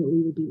something that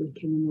we would be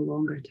looking in the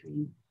longer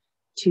time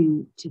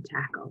to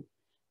tackle.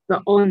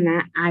 But on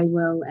that, I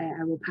will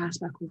pass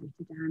back over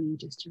to Danny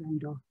just to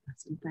round off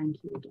this, and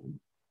thank you again.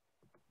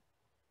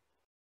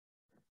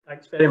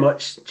 Thanks very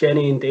much,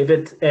 Jenny and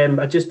David.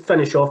 I just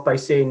finish off by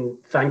saying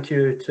thank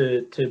you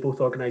to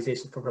both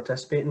organisations for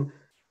participating,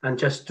 and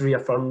just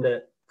reaffirm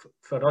that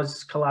for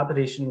us,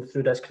 collaboration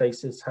through this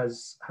crisis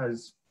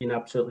has been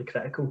absolutely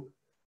critical.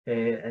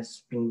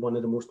 It's been one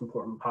of the most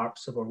important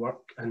parts of our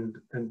work, and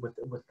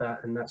with that,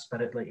 in that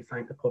spirit, I'd like to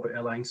thank the Poverty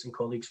Alliance and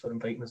colleagues for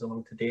inviting us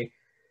along today,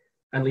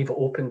 and leave it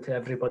open to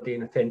everybody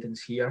in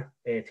attendance here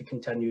to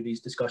continue these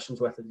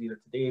discussions with us either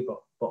today,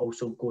 but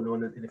also going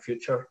on into the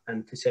future,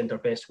 and to send our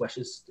best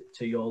wishes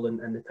to you all in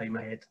the time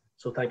ahead.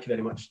 So thank you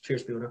very much.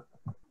 Cheers, Fiona.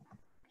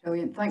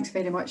 Brilliant. Thanks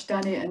very much,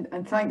 Danny,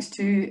 and thanks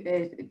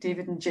to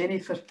David and Jenny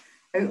for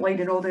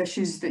outlining all the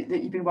issues that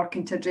you've been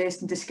working to address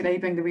and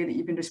describing the way that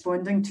you've been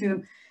responding to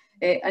them.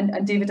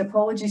 And David,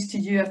 apologies to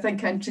you. I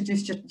think I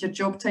introduced your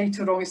job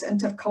title wrong. It's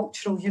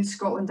Intercultural Youth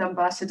Scotland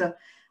Ambassador.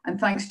 And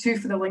thanks too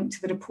for the link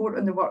to the report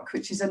on the work,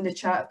 which is in the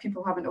chat. If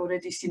people haven't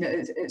already seen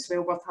it, it's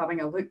well worth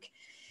having a look.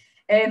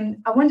 I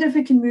wonder if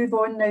we can move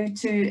on now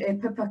to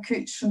Pippa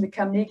Coutts from the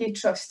Carnegie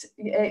Trust.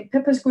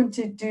 Pippa's going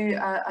to do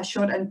a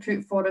short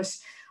input for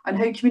us on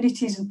how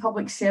communities and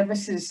public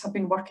services have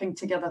been working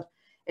together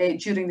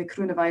during the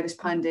coronavirus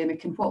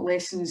pandemic, and what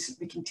lessons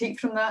we can take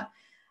from that.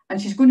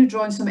 And she's going to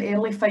draw on some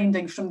early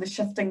findings from the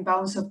Shifting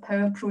Balance of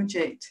Power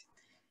project.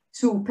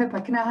 So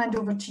Pippa, can I hand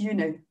over to you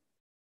now?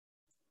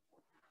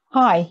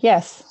 Hi,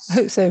 yes, I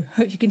hope so.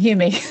 Hope you can hear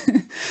me.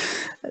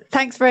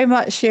 Thanks very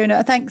much,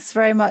 Fiona. Thanks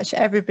very much,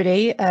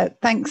 everybody.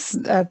 Thanks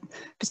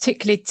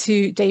particularly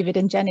to David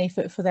and Jenny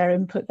for their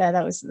input there.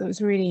 That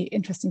was really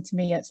interesting to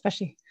me,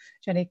 especially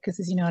Jenny, because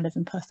as you know, I live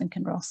in Perth and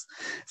Kinross.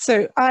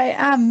 So I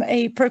am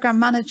a programme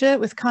manager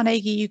with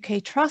Carnegie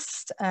UK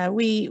Trust.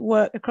 We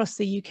work across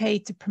the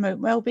UK to promote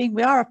wellbeing.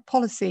 We are a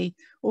policy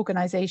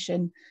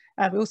organisation.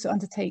 We also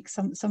undertake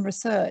some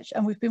research,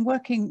 and we've been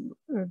working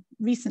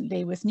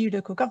recently with New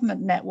Local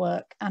Government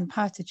Network and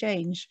Power to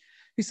Change,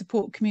 who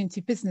support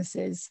community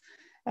businesses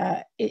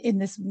in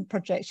this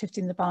project,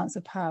 Shifting the Balance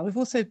of Power. We've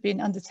also been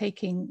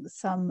undertaking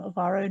some of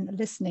our own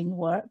listening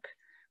work,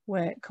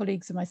 where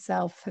colleagues and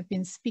myself have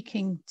been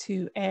speaking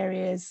to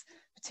areas,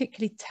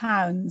 particularly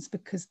towns,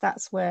 because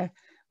that's where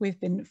we've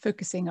been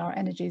focusing our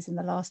energies in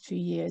the last few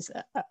years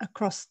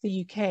across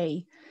the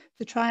UK,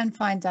 to try and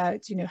find out,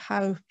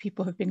 how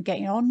people have been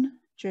getting on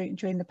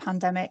during the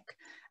pandemic,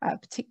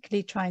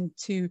 particularly trying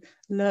to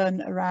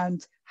learn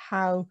around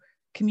how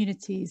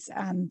communities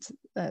and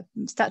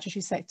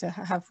statutory sector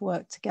have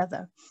worked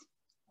together.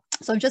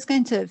 So I'm just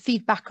going to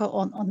feed back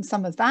on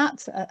some of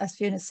that, as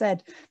Fiona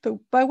said, but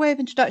by way of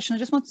introduction, I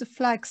just wanted to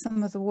flag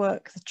some of the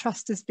work the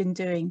Trust has been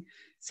doing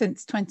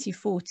since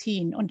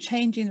 2014 on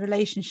changing the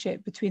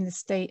relationship between the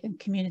state and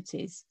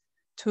communities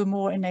to a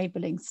more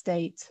enabling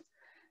state.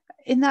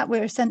 In that,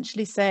 we're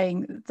essentially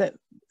saying that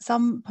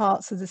some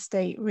parts of the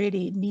state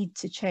really need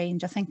to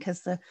change. I think,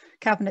 as the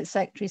Cabinet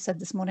Secretary said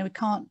this morning, we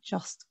can't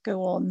just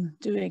go on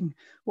doing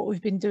what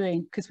we've been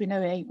doing because we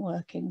know it ain't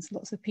working. There's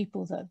lots of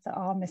people that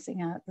are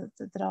missing out,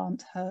 that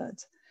aren't heard.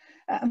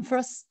 And for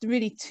us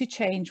really to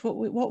change, what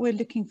we're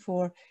looking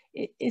for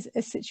is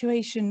a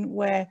situation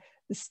where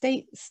the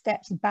state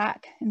steps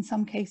back in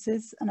some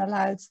cases and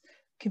allows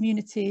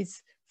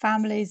communities,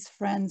 families,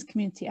 friends,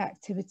 community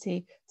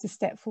activity to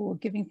step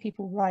forward, giving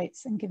people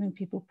rights and giving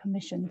people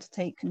permission to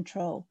take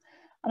control.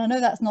 And I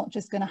know that's not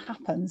just going to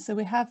happen. So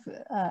we have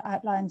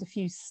outlined a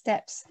few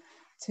steps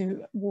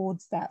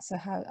towards that. So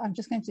I'm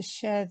just going to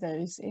share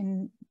those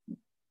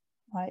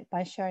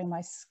by sharing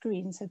my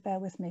screen. So bear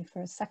with me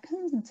for a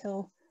second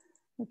until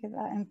we get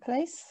that in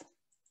place.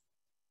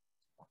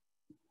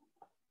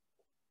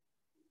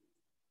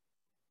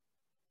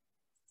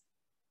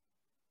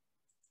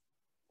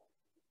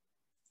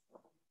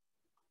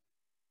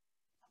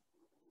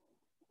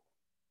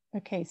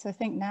 Okay, so I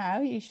think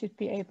now you should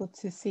be able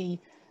to see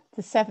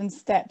the 7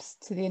 steps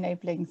to the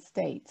enabling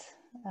state.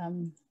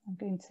 I'm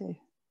going to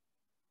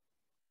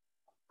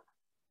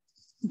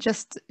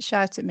just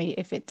shout at me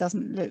if it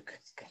doesn't look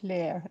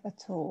clear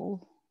at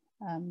all.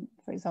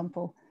 For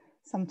example,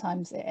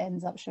 sometimes it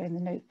ends up showing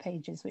the note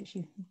pages, which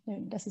you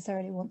don't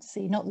necessarily want to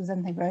see. Not that there's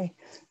anything very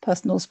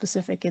personal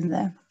specific in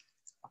there.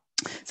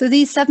 So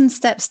these 7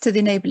 steps to the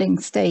enabling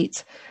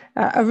state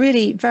are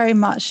really very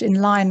much in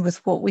line with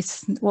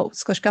what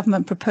Scottish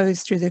Government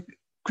proposed through the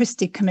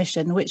Christie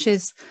Commission, which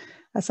is,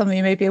 as some of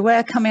you may be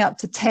aware, coming up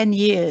to 10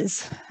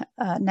 years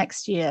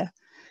next year.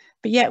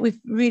 But yet we've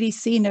really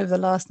seen over the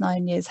last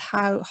 9 years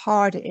how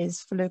hard it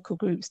is for local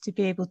groups to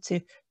be able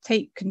to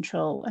take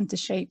control and to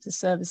shape the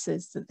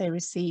services that they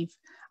receive.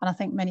 And I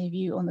think many of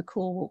you on the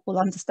call will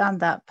understand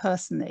that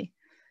personally.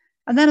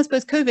 And then I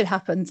suppose COVID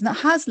happened, and that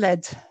has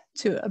led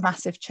to a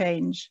massive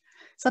change.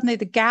 Suddenly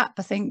the gap,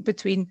 I think,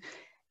 between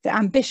the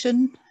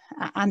ambition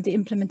and the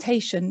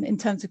implementation in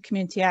terms of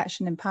community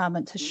action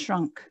empowerment has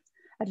shrunk,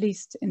 at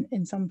least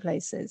in some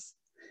places.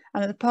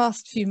 And in the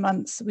past few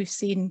months, we've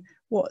seen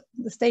what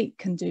the state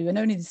can do, and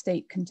only the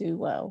state can do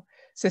well.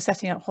 So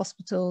setting up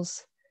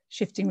hospitals,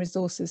 shifting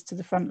resources to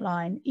the front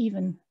line,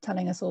 even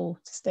telling us all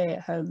to stay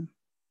at home.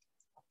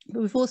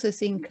 But we've also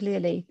seen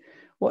clearly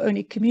what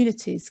only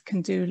communities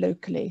can do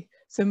locally.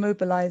 So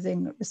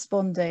mobilising,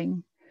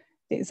 responding.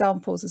 The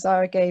examples, as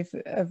Ira gave,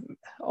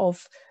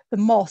 of the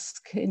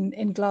mosque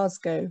in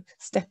Glasgow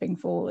stepping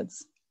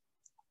forwards.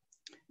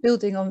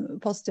 Building on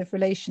positive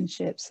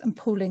relationships and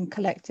pooling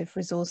collective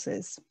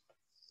resources.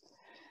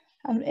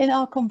 And in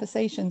our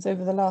conversations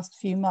over the last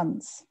few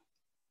months,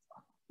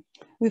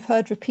 we've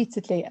heard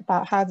repeatedly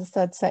about how the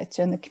third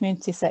sector and the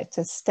community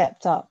sector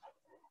stepped up.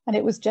 And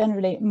it was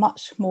generally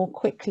much more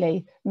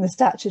quickly than the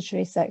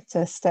statutory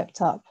sector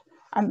stepped up.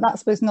 And that's, I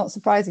suppose, not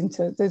surprising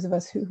to those of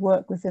us who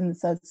work within the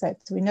third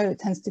sector. We know it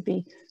tends to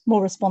be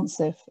more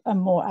responsive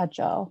and more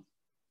agile.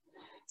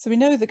 So we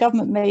know the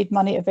government made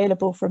money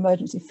available for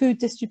emergency food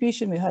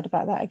distribution. We heard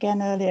about that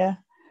again earlier.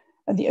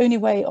 And the only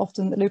way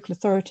often that local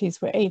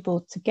authorities were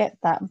able to get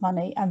that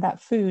money and that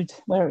food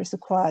where it was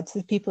required to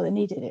the people that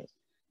needed it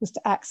was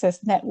to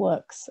access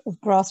networks of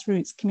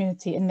grassroots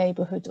community and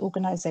neighbourhood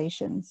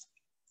organisations.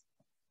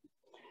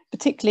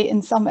 Particularly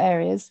in some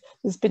areas,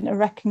 there's been a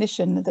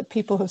recognition that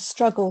people have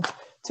struggled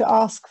to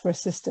ask for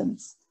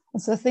assistance.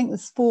 And so I think the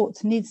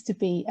support needs to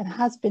be and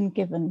has been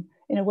given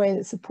in a way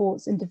that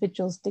supports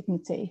individuals'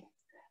 dignity.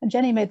 And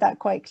Jenni made that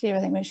quite clear,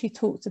 I think, when she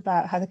talked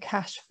about how the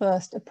cash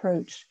first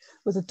approach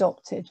was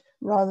adopted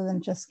rather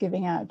than just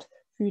giving out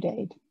food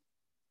aid.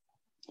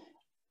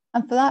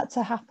 And for that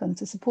to happen,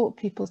 to support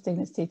people's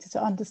dignity,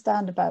 to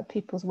understand about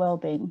people's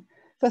well-being,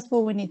 first of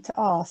all, we need to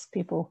ask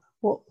people,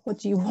 what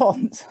do you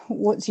want?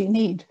 What do you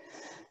need?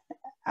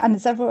 And in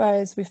several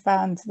areas, we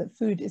found that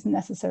food isn't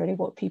necessarily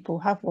what people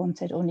have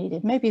wanted or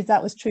needed. Maybe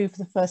that was true for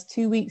the first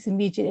 2 weeks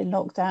immediately in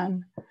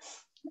lockdown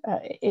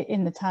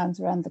in the towns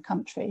around the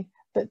country.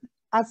 But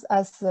as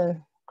the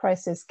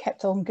crisis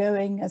kept on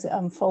going, as it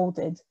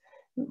unfolded,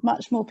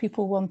 much more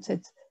people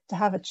wanted to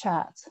have a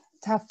chat,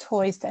 to have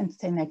toys to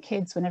entertain their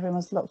kids when everyone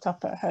was locked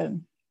up at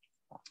home,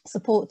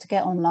 support to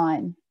get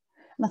online.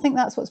 And I think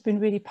that's what's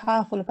been really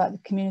powerful about the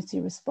community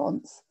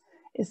response,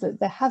 is that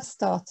they have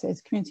started,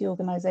 community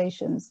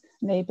organisations,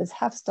 neighbours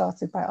have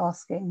started by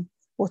asking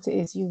what it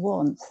is you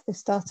want. They've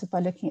started by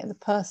looking at the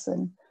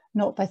person,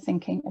 not by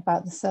thinking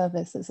about the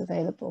service that's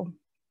available.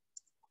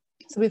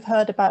 So we've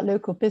heard about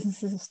local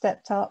businesses have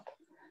stepped up,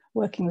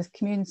 working with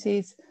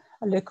communities,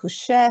 a local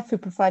chef who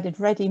provided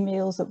ready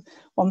meals at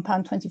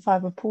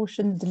 £1.25 a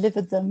portion,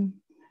 delivered them,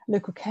 a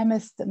local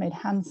chemist that made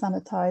hand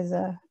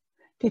sanitizer,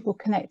 people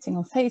connecting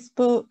on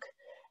Facebook,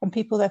 and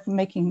people there for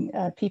making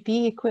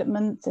PPE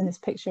equipment. In this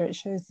picture, it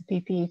shows the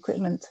PPE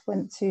equipment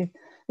went to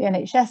the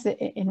NHS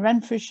in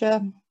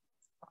Renfrewshire.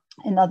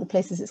 In other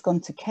places, it's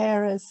gone to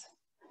carers.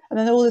 And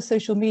then all the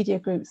social media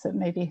groups that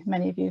maybe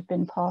many of you have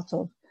been part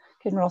of,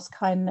 Kinross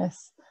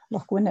Kindness,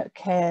 Lochwinnock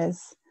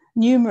Cares,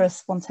 numerous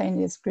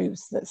spontaneous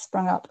groups that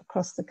sprung up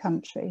across the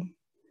country.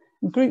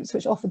 And groups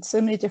which offered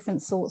so many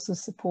different sorts of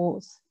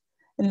support.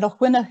 In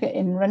Lochwinnock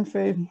in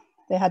Renfrew,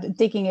 they had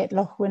Digging It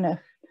Lochwinnock,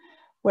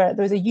 where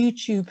there was a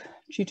YouTube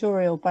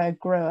tutorial by a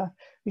grower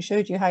who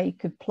showed you how you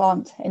could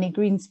plant any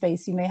green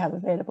space you may have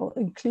available,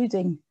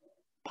 including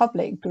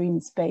public green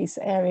space,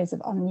 areas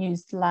of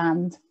unused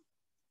land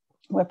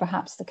where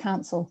perhaps the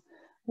council,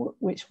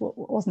 which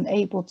wasn't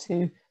able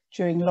to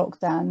during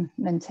lockdown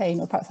maintain,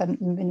 or perhaps hadn't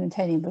been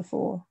maintaining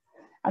before.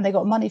 And they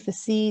got money for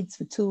seeds,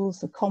 for tools,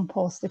 for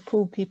compost. They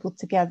pulled people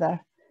together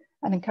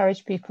and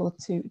encouraged people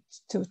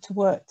to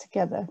work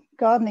together.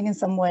 Gardening in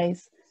some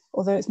ways,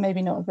 although it's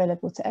maybe not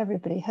available to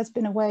everybody, has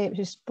been a way which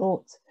has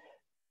brought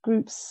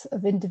groups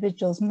of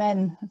individuals,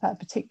 men in fact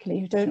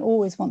particularly, who don't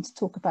always want to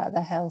talk about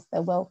their health,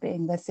 their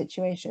well-being, their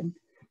situation,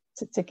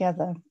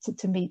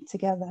 to meet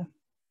together.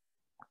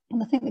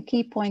 And I think the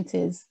key point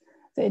is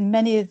that in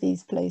many of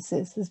these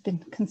places, there's been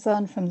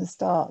concern from the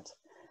start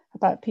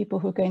about people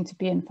who are going to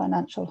be in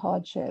financial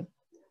hardship.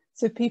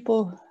 So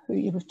people who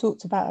you've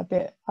talked about a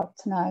bit up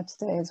to now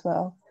today as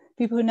well,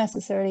 people who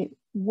necessarily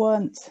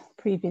weren't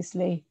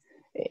previously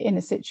in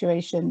a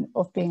situation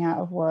of being out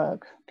of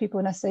work, people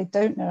who necessarily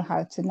don't know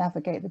how to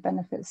navigate the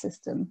benefit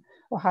system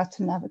or how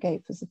to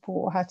navigate for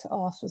support or how to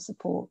ask for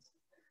support.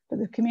 But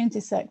the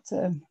community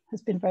sector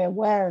has been very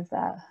aware of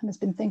that and has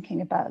been thinking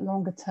about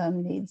longer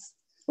term needs,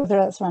 whether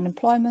that's around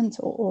employment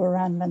or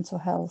around mental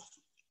health.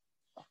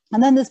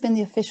 And then there's been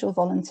the official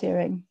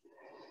volunteering.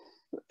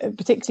 A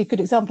particularly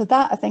good example of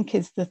that, I think,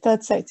 is the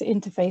third sector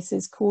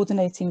interfaces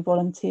coordinating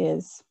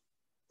volunteers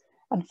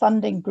and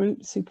funding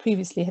groups who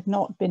previously had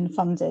not been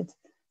funded,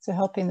 so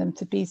helping them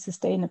to be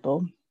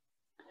sustainable.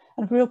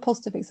 And a real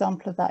positive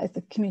example of that is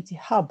the community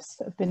hubs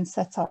that have been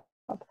set up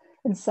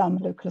in some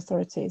local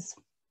authorities.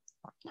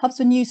 Hubs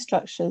were new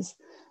structures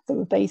that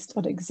were based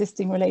on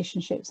existing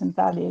relationships and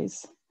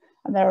values,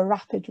 and they're a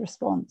rapid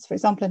response. For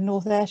example, in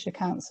North Ayrshire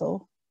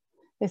Council,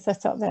 they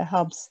set up their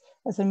hubs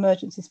as an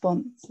emergency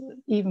response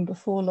even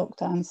before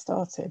lockdown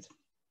started.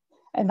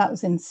 And that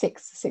was in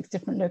six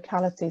different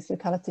localities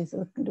that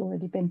had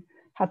already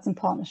had some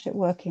partnership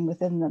working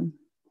within them.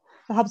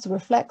 The hubs were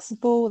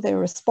flexible, they were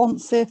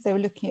responsive, they were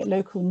looking at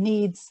local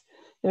needs,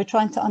 they were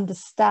trying to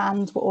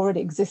understand what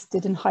already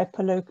existed in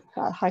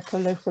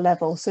hyper-local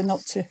level, so not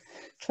to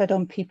tread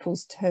on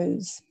people's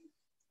toes.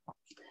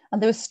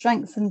 And there were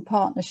strengthened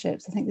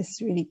partnerships. I think this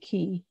is really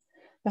key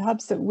the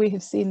hubs that we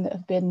have seen that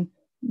have been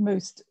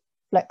most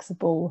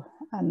flexible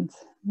and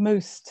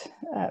most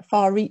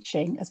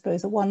far-reaching, I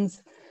suppose, are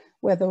ones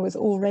where there was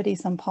already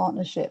some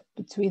partnership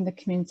between the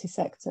community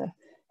sector,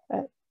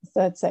 the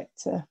third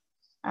sector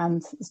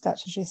and the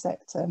statutory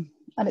sector.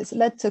 And it's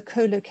led to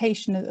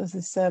co-location of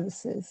the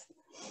services.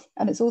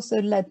 And it's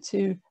also led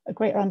to a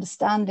greater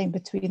understanding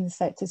between the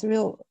sectors, a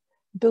real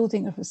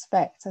building of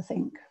respect, I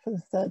think, for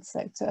the third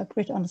sector, a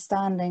greater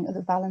understanding of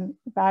the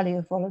value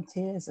of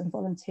volunteers and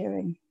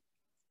volunteering.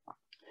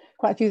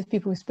 Quite a few of the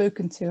people we've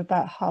spoken to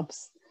about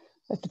hubs,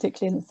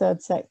 particularly in the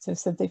third sector,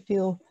 said they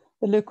feel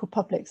the local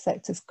public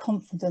sector's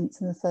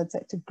confidence in the third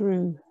sector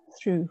grew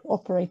through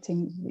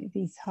operating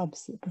these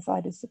hubs that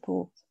provided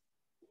support.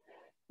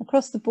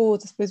 Across the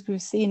board, I suppose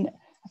we've seen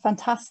a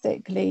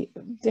fantastically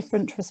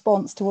different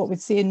response to what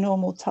we'd see in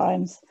normal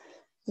times.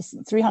 This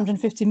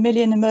 350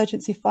 million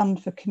emergency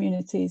fund for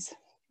communities,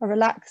 a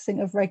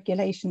relaxing of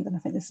regulations, and I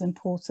think this is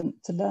important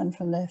to learn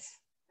from this.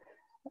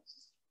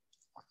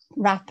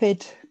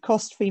 Rapid,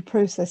 cost-free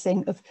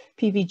processing of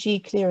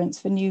PVG clearance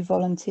for new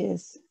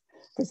volunteers.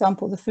 For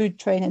example, the food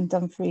train in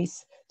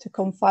Dumfries took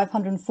on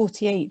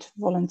 548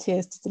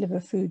 volunteers to deliver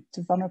food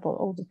to vulnerable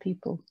older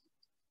people.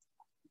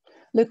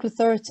 Local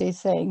authorities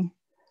saying,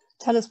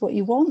 tell us what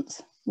you want,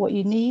 what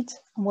you need,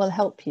 and we'll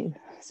help you.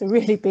 So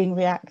really being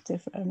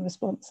reactive and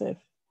responsive.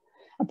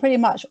 And pretty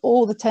much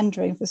all the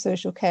tendering for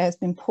social care has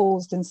been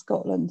paused in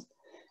Scotland,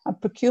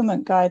 and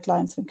procurement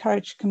guidelines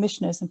encourage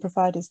commissioners and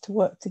providers to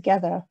work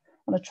together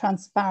on a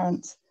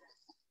transparent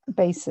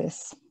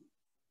basis.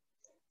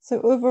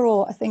 So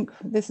overall, I think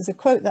this is a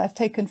quote that I've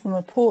taken from a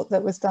report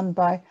that was done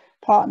by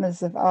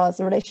partners of ours,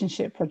 the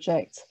Relationship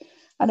Project.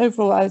 And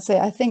overall, I would say,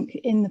 I think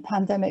in the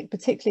pandemic,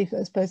 particularly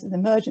I suppose in the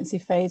emergency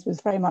phase,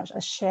 was very much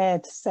a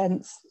shared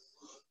sense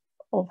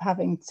of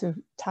having to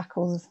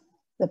tackle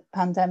the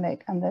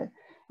pandemic and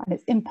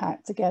its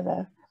impact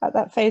together. At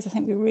that phase, I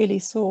think we really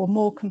saw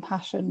more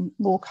compassion,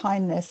 more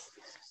kindness,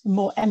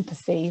 more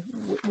empathy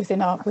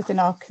within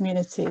our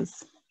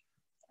communities.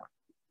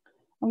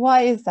 And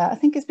why is that? I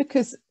think it's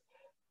because,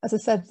 as I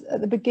said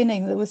at the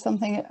beginning, there was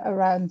something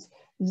around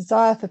the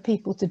desire for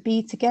people to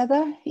be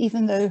together,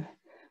 even though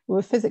we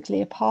were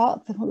physically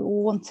apart, we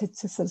all wanted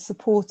to sort of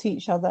support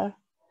each other.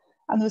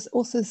 And there was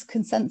also this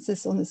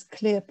consensus on this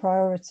clear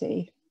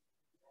priority,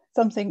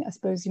 something I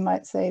suppose you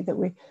might say that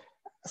we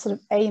sort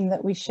of aim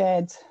that we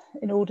shared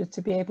in order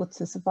to be able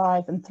to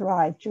survive and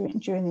thrive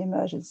during the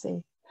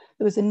emergency.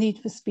 There was a need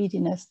for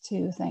speediness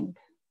too, I think.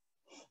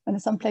 And in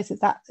some places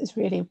that is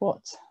really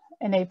what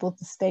enabled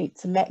the state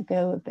to let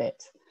go a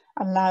bit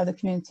and allow the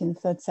community in the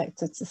third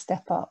sector to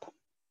step up.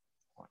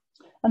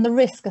 And the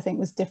risk, I think,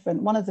 was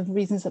different. One of the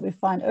reasons that we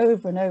find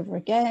over and over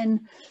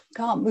again,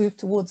 can't move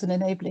towards an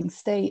enabling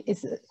state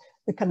is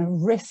the kind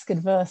of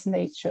risk-adverse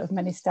nature of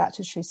many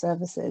statutory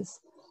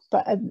services.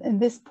 But in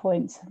this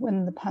point,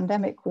 when the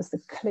pandemic was the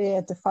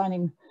clear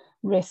defining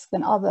risk,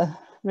 then other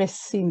risks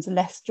seems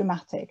less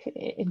dramatic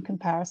in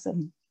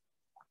comparison.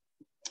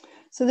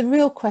 So the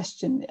real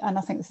question, and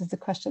I think this is the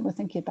question we're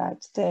thinking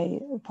about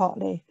today,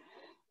 partly,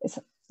 is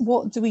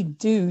what do we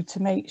do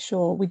to make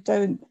sure we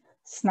don't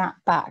snap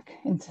back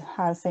into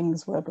how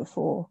things were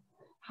before?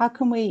 How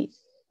can we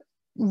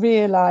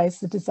realize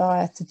the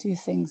desire to do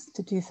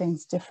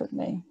things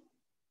differently?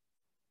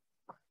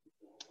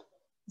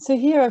 So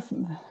here,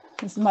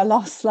 this is my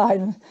last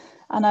slide,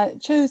 and I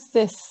chose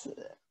this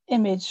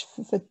image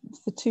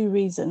for two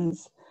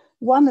reasons.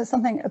 One is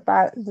something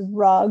about the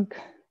rug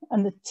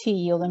and the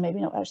tea, although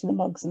maybe not actually the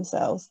mugs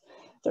themselves,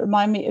 that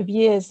remind me of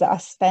years that I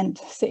spent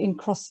sitting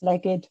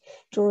cross-legged,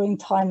 drawing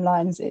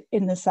timelines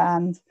in the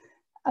sand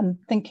and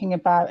thinking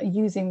about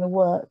using the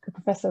work of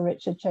Professor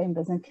Richard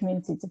Chambers in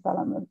community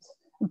development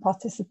and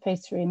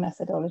participatory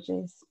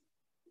methodologies.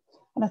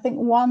 And I think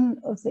one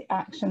of the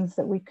actions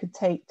that we could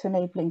take to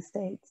enabling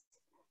states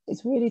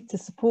is really to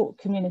support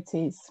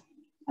communities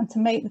and to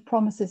make the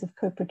promises of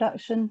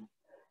co-production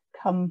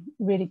come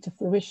really to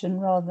fruition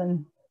rather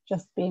than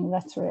just being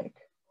rhetoric,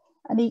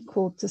 and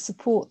equal to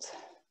support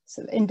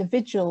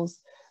individuals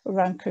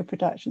around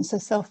co-production, so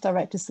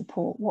self-directed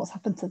support. What's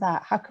happened to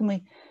that? How can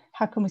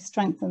we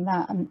strengthen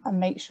that and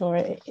make sure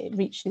it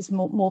reaches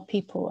more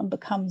people and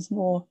becomes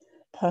more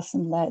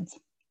person-led?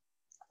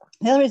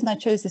 The other reason I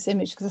chose this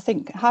image, because I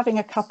think having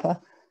a cuppa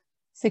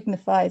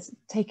signifies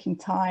taking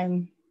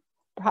time,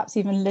 perhaps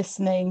even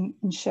listening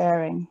and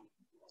sharing.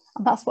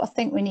 And that's what I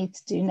think we need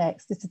to do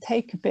next, is to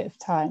take a bit of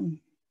time.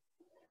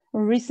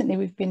 Well, recently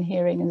we've been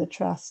hearing in the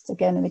Trust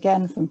again and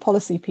again from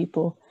policy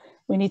people,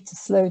 we need to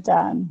slow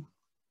down.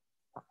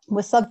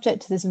 We're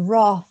subject to this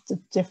raft of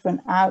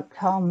different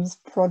outcomes,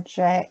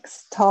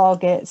 projects,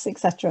 targets,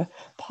 etc.,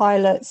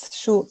 pilots,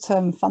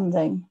 short-term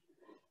funding.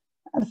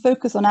 And the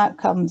focus on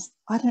outcomes,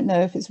 I don't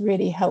know if it's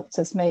really helped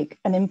us make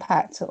an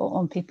impact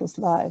on people's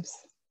lives.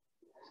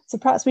 So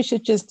perhaps we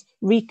should just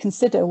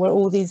reconsider where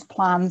all these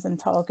plans and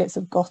targets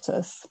have got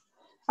us.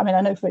 I mean,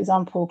 I know, for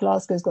example,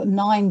 Glasgow's got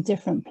 9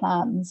 different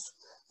plans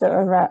that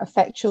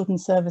affect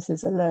children's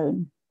services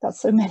alone.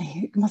 That's so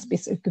many, it must be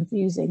so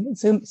confusing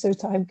and so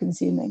time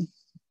consuming.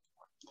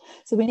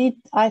 So we need,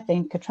 I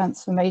think, a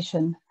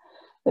transformation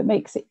that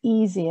makes it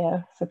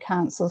easier for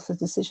councils, for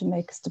decision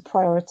makers to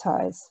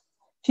prioritise.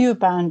 Fewer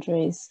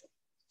boundaries,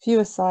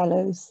 fewer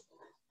silos,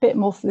 a bit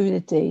more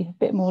fluidity, a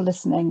bit more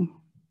listening.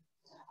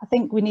 I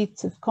think we need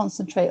to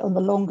concentrate on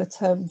the longer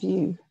term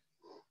view,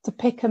 to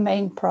pick a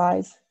main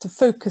prize, to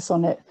focus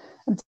on it,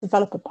 and to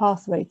develop a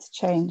pathway to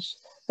change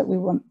that we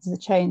want, the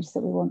change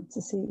that we want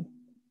to see.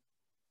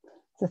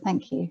 So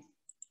thank you.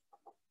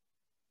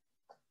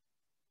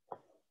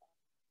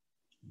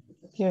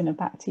 Fiona,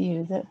 back to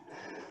you, is it?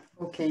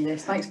 Okay,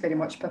 yes, thanks very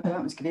much, Pippa,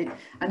 that was great.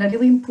 And a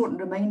really important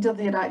reminder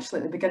there actually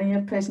at the beginning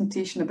of your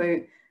presentation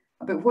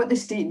about what the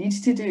state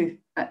needs to do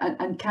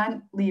and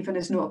can't leave and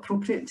is not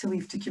appropriate to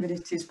leave to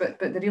communities, but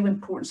the real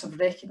importance of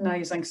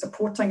recognising,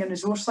 supporting and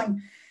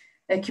resourcing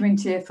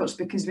community efforts,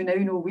 because we now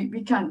know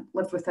we can't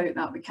live without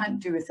that, we can't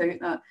do without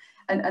that.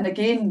 And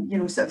again, you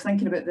know, sort of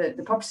thinking about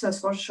the purpose of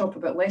this workshop,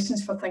 about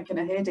lessons for thinking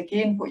ahead,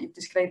 again, what you've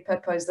described,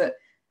 Pippa, is that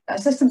at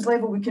a systems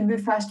level we can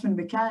move fast when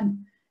we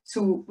can.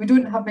 So we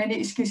don't have many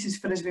excuses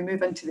for as we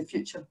move into the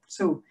future.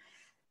 So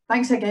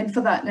thanks again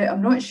for that. Now,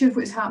 I'm not sure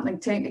what's happening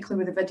technically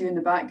with the video in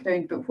the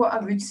background, but what I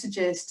would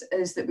suggest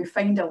is that we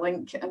find a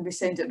link and we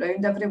send it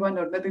around everyone,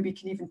 or maybe we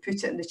can even put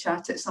it in the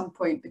chat at some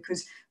point,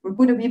 because we're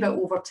going a wee bit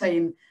over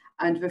time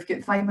and we've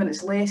got 5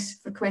 minutes less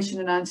for question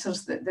and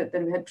answers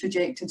than we had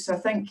projected. So I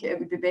think it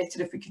would be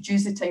better if we could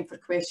use the time for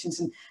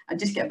questions and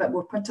just get a bit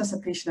more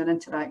participation and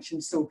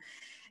interaction. So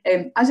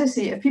as I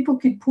say, if people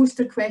could post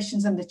their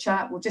questions in the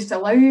chat, we'll just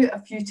allow a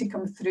few to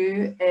come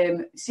through,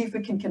 see if we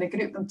can kind of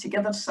group them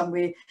together some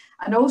way.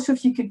 And also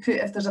if you could put,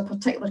 if there's a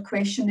particular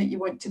question that you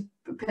want to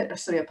put,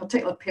 sorry, a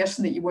particular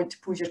person that you want to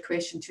pose your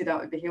question to, that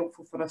would be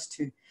helpful for us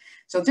too.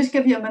 So I'll just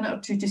give you a minute or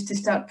two just to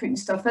start putting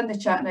stuff in the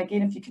chat. And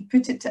again, if you could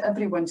put it to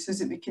everyone so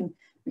that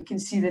we can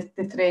see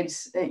the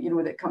threads, you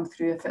know, that come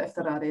through if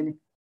there are any.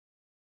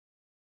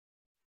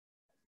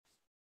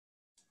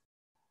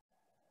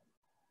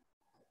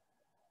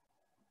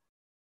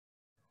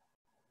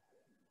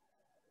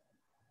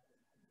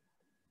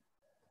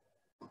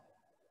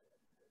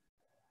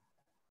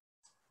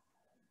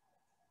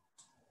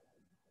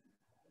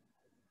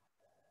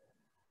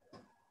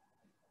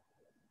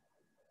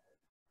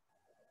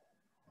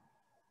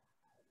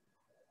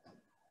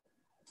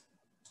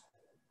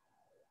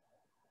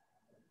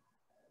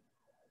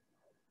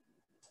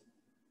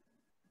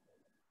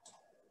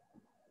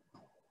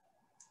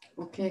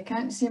 Okay, I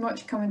can't see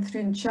much coming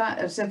through in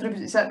chat. Is that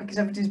because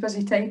everybody's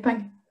busy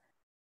typing?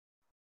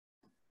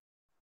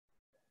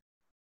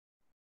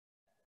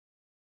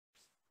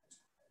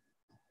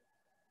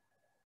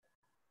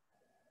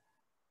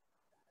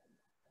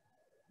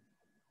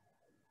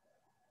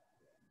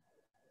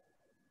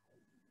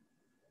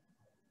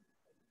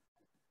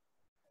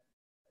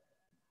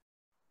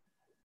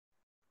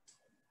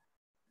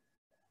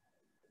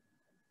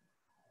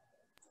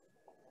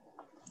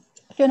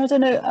 Fiona, I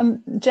don't know,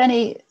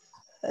 Jenny,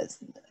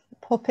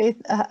 Poppy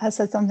has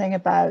said something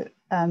about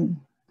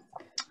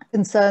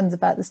concerns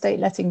about the state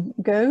letting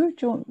go. Do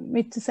you want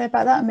me to say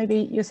about that, and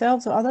maybe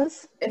yourselves or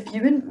others? If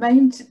you wouldn't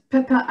mind,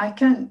 Pippa, I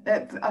can't,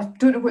 I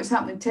don't know what's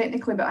happening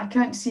technically, but I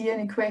can't see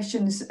any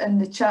questions in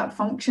the chat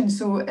function.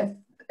 So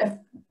if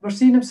we're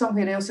seeing them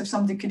somewhere else, if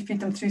somebody could feed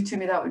them through to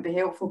me, that would be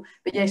helpful.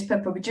 But yes,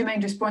 Pippa, would you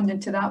mind responding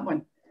to that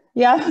one?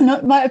 Yeah,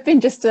 it might have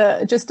been just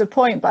a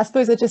point, but I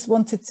suppose I just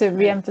wanted to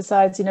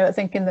re-emphasise, you know, I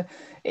think in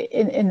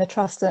the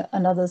trust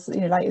and others,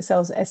 you know, like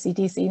yourselves at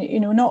SCDC, you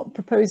know, we're not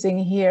proposing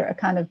here a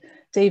kind of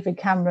David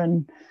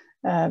Cameron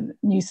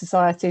new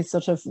society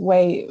sort of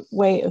way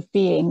of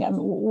being. And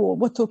what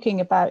we're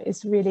talking about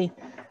is really,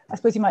 I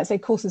suppose you might say,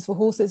 courses for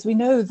horses. We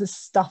know the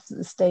stuff that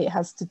the state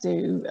has to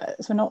do.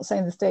 So we're not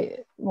saying the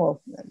state,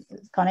 well,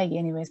 Carnegie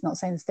anyway is not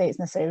saying the state is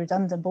necessarily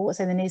redundant, but we're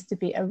saying there needs to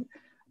be a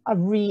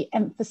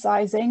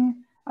re-emphasising.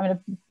 I mean, a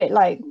bit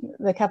like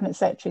the Cabinet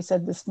Secretary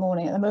said this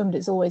morning, at the moment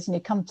it's always, you know,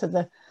 come to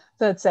the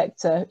third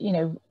sector, you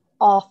know,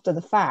 after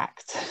the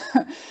fact,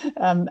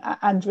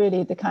 and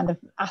really the kind of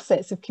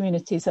assets of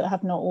communities that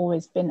have not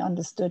always been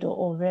understood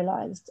or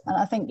realised. And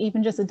I think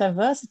even just the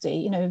diversity,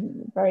 you know,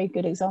 very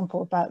good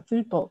example about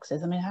food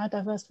boxes. I mean, how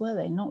diverse were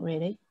they? Not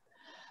really.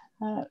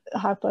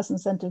 How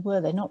person-centred were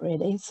they? Not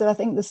really. So I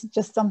think there's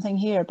just something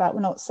here about,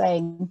 we're not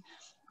saying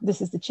this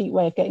is the cheap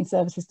way of getting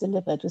services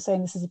delivered. We're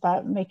saying this is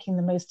about making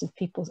the most of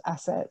people's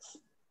assets.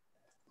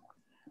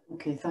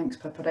 Okay, thanks,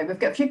 Pippa. Right, we've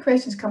got a few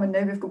questions coming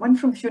now. We've got one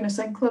from Fiona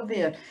Sinclair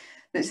there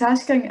that's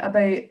asking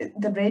about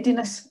the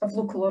readiness of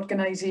local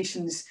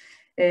organisations,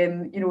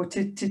 you know,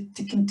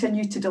 to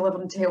continue to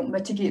deliver and to help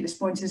mitigate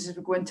responses as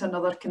we go into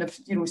another kind of,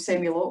 you know,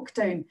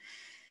 semi-lockdown.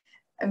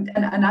 And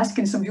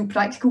asking some real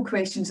practical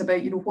questions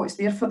about, you know, what's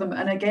there for them.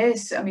 And I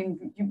guess, I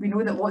mean, we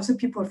know that lots of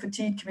people are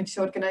fatigued, community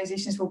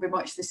organisations will be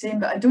much the same,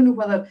 but I don't know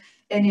whether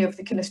any of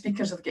the kind of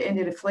speakers have got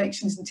any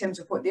reflections in terms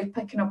of what they're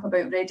picking up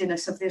about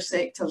readiness of their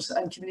sectors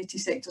and community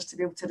sectors to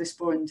be able to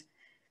respond.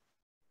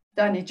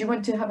 Danny, do you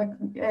want to have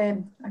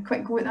a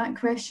quick go at that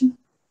question?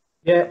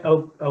 Yeah,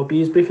 I'll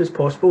be as brief as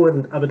possible,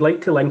 and I would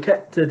like to link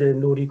it to the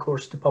No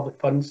Recourse to Public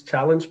Funds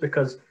challenge,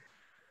 because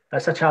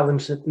That's a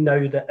challenge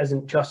now that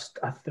isn't just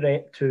a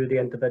threat to the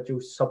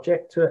individuals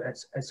subject to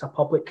it, it's a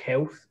public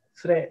health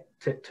threat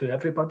to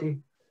everybody.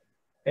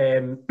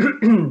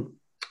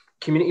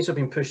 Communities have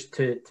been pushed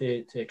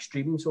to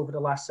extremes over the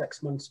last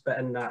 6 months, but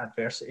in that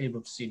adversity,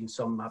 we've seen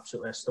some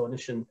absolutely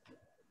astonishing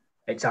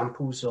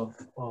examples of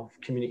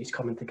communities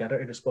coming together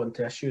to respond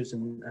to issues,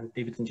 and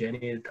David and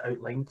Jenny had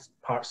outlined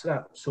parts of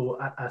that. So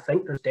I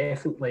think there's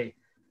definitely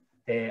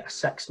a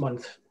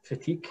 6-month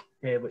fatigue,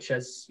 which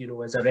is,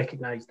 is a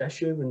recognised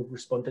issue when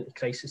responding to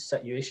crisis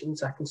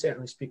situations. I can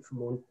certainly speak from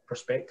my own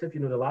perspective.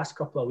 The last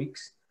couple of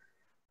weeks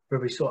where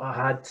we sort of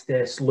had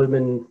this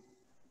looming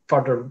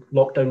further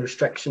lockdown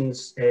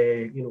restrictions,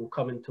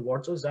 coming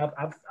towards us,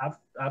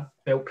 I've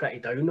felt pretty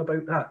down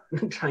about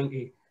that, trying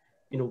to,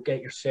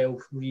 get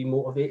yourself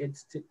re-motivated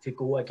to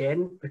go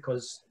again,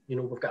 because,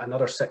 we've got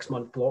another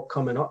 6-month block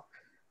coming up,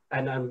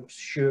 and I'm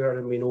sure,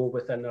 and we know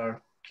within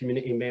our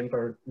community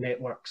member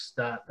networks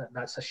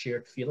that's a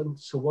shared feeling.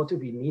 So what do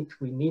we need?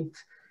 We need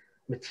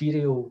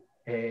material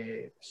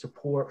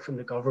support from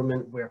the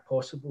government where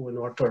possible in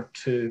order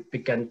to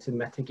begin to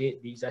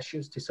mitigate these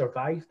issues to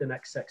survive the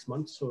next 6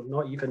 months. So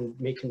not even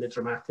making the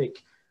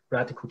dramatic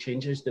radical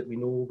changes that we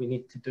know we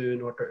need to do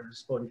in order to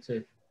respond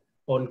to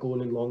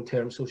ongoing and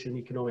long-term social and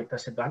economic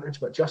disadvantage,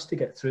 but just to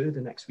get through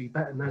the next wee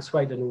bit. And that's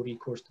why the no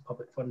recourse to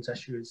public funds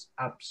issue is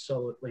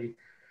absolutely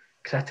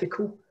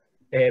critical.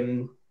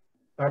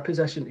 Our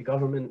position to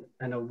government,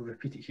 and I will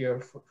repeat it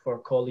here for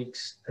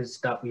colleagues, is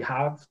that we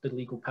have the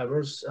legal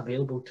powers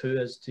available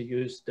to us to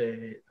use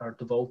our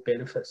devolved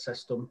benefit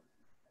system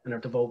and our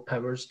devolved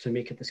powers to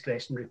make a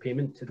discretionary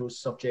payment to those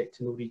subject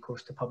to no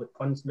recourse to public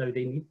funds. Now,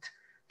 they need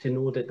to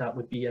know that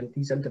would be, and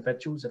these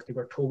individuals, if they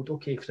were told,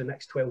 okay, for the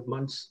next 12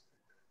 months,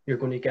 you're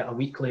going to get a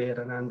weekly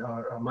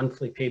or a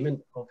monthly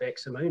payment of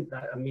X amount,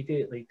 that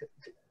immediately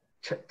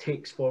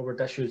takes forward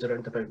issues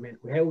around about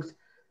mental health,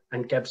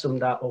 and gives them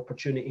that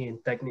opportunity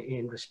and dignity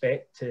and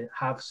respect to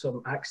have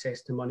some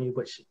access to money,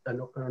 which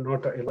in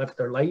order to live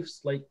their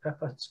lives, like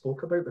Pippa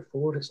spoke about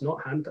before, it's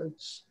not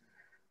handouts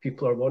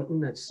people are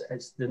wanting,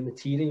 it's the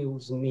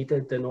materials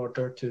needed in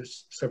order to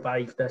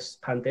survive this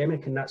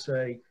pandemic. And that's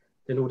why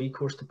the no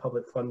recourse to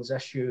public funds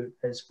issue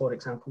is, for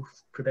example,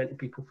 preventing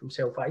people from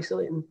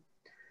self-isolating.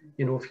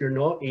 If you're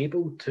not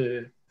able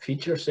to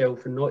feed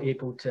yourself and not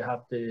able to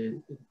have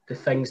the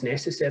things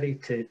necessary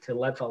to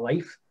live a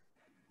life,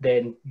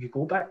 then you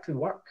go back to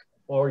work,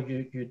 or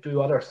you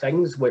do other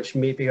things which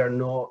maybe are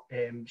not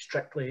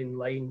strictly in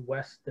line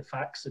with the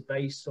facts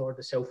advice or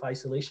the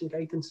self-isolation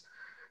guidance.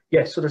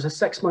 Yeah, so there's a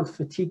 6-month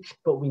fatigue,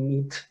 but we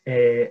need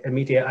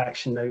immediate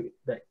action now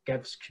that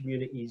gives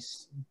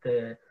communities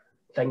the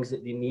things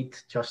that they need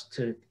just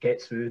to get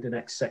through the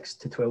next 6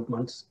 to 12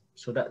 months.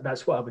 So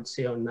that's what I would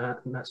say on that,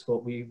 and that's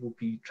what we will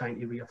be trying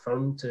to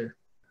reaffirm to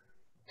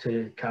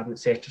Cabinet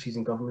Secretaries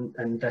and Government,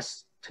 and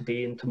this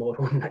today and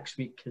tomorrow and next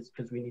week,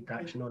 because we need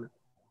action on it.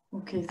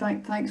 Okay,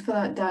 thanks for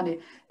that, Danny.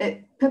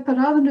 Pippa,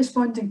 rather than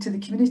responding to the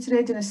community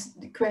readiness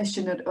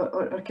question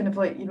or kind of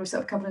like,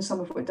 sort of covering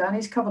some of what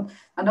Danny's covered,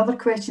 another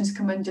question's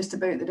come in just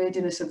about the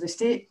readiness of the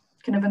state,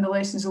 kind of in the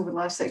lessons over the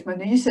last 6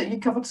 months. Now, you said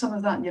you covered some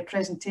of that in your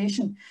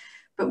presentation,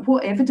 but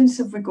what evidence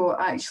have we got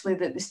actually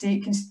that the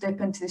state can step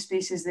into the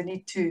spaces they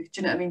need to? Do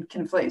you know what I mean?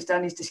 Kind of like as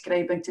Danny's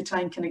describing, to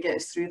try and kind of get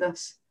us through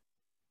this.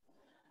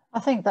 I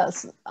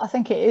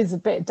think it is a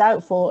bit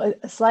doubtful,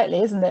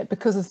 slightly, isn't it?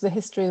 Because of the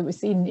history that we've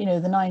seen,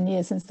 the 9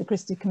 years since the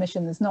Christie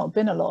Commission, there's not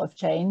been a lot of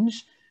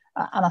change.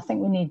 And I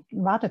think we need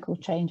radical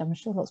change. I'm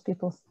sure lots of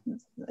people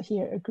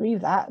here agree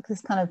with that,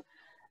 because kind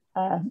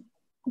of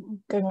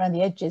going around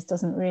the edges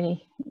hasn't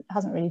really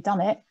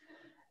done it.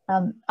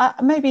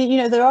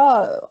 Maybe, there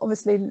are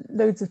obviously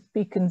loads of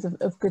beacons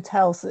of good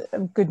health,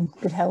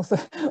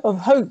 of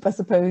hope, I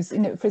suppose.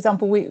 For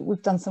example,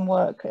 we've done some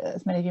work,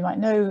 as many of you might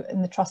know,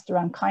 in the Trust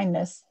around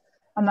kindness,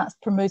 and that's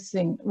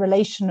promoting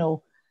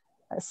relational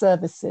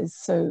services.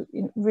 So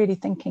really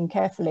thinking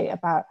carefully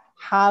about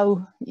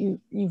how you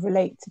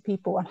relate to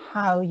people and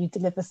how you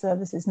deliver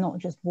services, not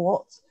just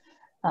what.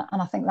 And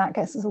I think that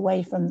gets us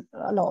away from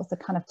a lot of the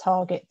kind of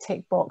target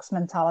tick box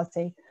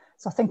mentality.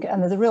 So I think,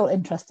 and there's a real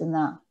interest in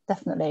that,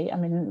 definitely. I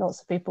mean, lots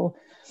of people,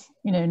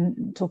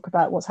 talk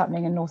about what's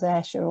happening in North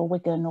Ayrshire or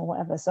Wigan or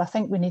whatever. So I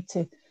think we need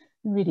to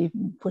really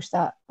push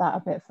that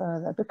a bit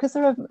further, because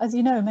there are, as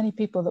you know, many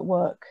people that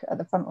work at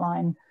the front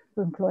line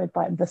who are employed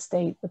by the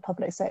state, the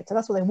public sector.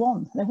 That's what they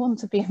want. They want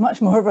to be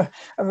much more of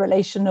a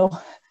relational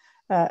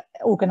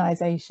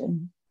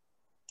organisation.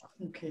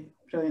 Okay,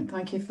 brilliant.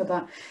 Thank you for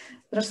that.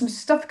 There's some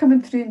stuff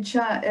coming through in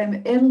chat.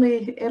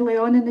 Early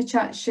on in the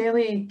chat,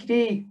 Shelley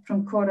Gray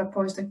from Cora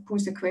posed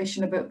a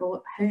question about,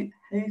 well, how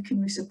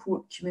can we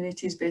support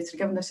communities better,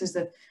 given this is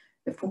the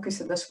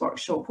focus of this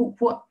workshop.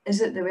 What is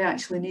it that we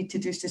actually need to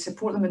do to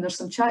support them? And there's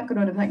some chat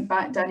going on. I think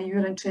back, Danny,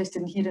 you're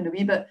interested in hearing a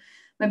wee bit,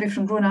 maybe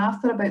from Rona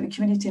Arthur, about the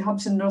community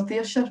hubs in North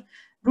Ayrshire.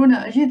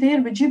 Rona, are you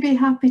there? Would you be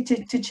happy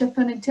to chip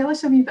in and tell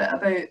us a wee bit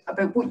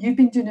about what you've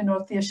been doing in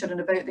North Ayrshire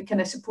and about the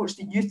kind of supports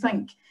that you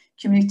think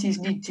communities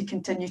need to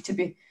continue to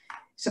be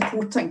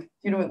supporting,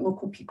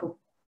 local people?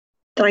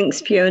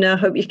 Thanks, Fiona. I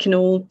hope you can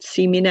all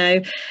see me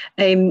now.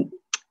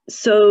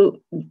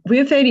 So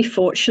we're very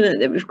fortunate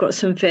that we've got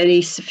some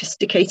very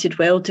sophisticated,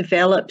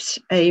 well-developed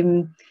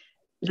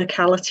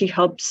locality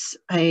hubs.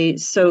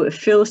 So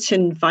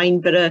Fullerton,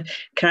 Vineborough,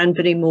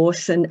 Cranberry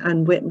Moss and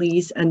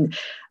Whitleys, and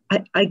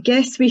I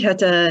guess we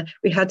had a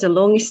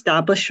long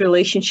established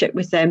relationship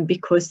with them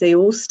because they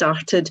all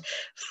started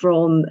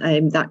from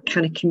that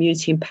kind of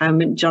community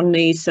empowerment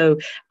journey. So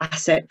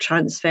asset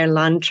transfer,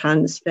 land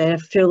transfer.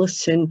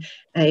 Fullerton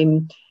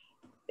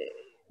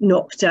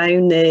knocked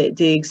down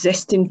the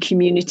existing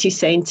community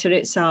centre.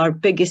 It's our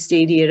biggest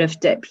area of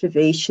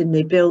deprivation.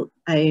 They built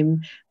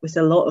with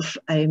a lot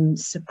of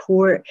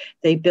support.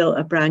 They built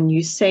a brand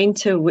new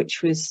centre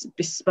which was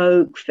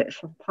bespoke, fit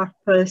for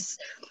purpose,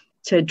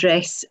 to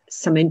address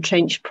some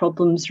entrenched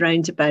problems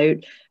around about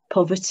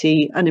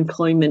poverty,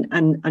 unemployment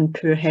and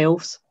poor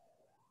health.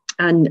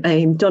 And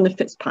Donna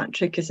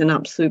Fitzpatrick is an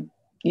absolute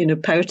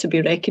power to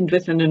be reckoned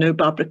with, and I know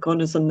Barbara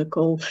Connor's on the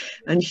call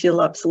and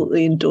she'll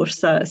absolutely endorse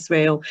that as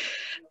well.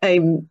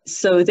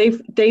 So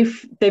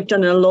they've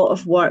done a lot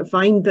of work.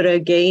 Vineborough,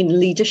 again,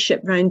 leadership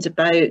round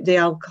about the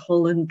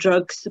alcohol and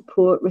drug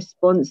support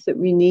response that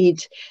we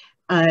need.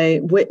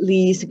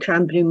 Whitleys,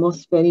 Cranberry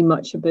Moss, very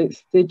much about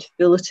food.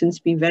 Fullerton's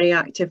been very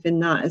active in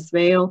that as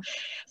well.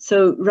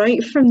 So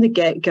right from the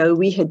get-go,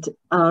 we had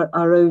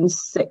our own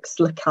 6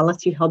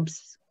 locality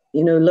hubs,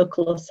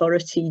 local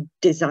authority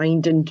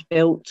designed and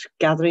built,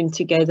 gathering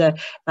together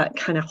that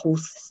kind of whole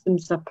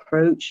systems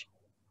approach.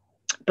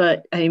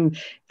 But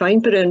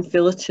Vineborough and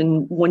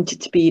Fullerton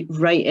wanted to be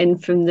right in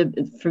from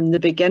the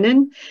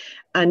beginning.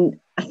 And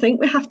I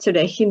think we have to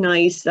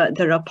recognise that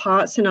there are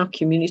parts in our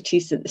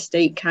communities that the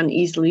state can't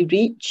easily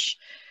reach,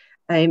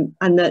 and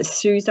that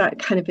through that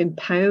kind of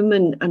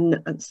empowerment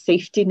and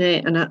safety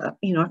net, and I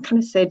kind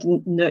of said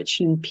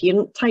nurturing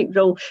parent type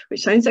role,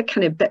 which sounds a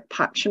kind of bit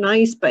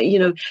patronised, but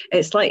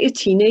it's like a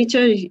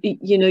teenager.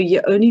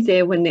 You're only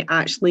there when they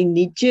actually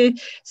need you.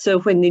 So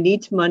when they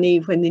need money,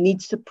 when they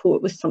need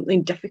support with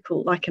something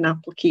difficult like an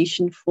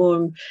application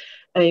form,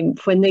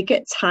 when they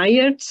get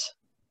tired.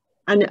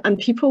 And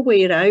people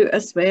wear out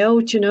as well,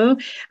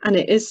 and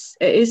it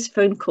is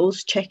phone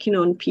calls checking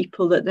on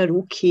people that they're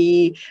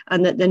okay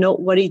and that they're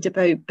not worried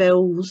about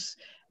bills,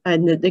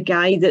 and that the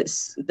guy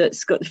that's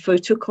got the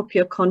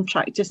photocopy of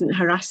contract isn't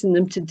harassing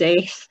them to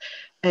death,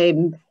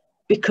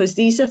 because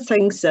these are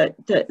things that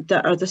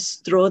are the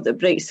straw that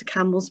breaks the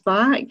camel's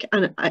back.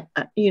 And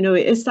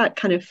it is that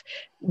kind of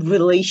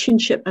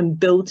relationship and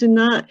building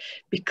that,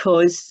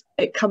 because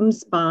it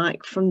comes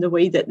back from the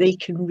way that they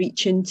can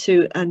reach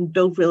into and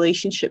build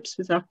relationships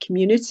with our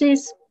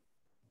communities.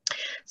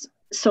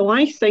 So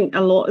I think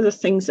a lot of the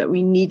things that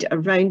we need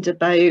around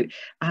about, and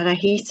I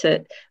hate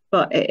it,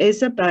 but it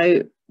is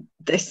about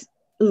this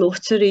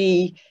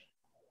lottery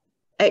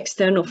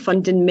external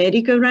funding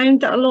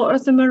merry-go-round that a lot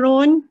of them are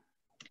on.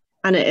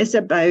 And it is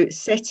about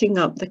setting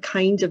up the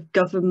kind of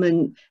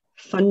government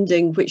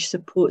funding which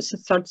supports the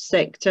third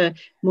sector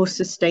more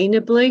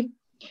sustainably.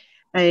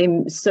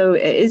 So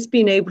it is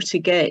being able to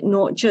get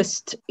not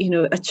just, a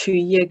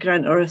 2-year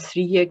grant or a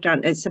 3-year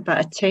grant, it's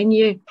about a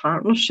 10-year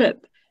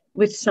partnership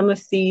with some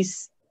of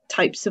these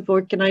types of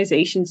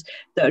organisations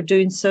that are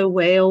doing so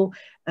well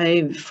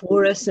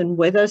for us and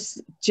with us.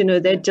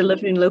 They're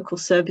delivering local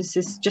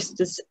services just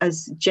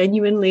as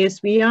genuinely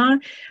as we are.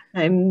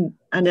 And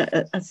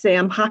I say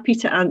I'm happy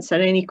to answer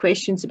any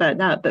questions about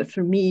that, but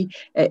for me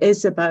it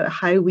is about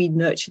how we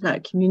nurture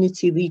that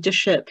community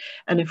leadership,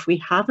 and if we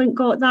haven't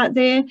got that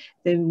there,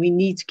 then we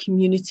need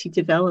community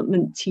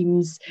development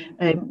teams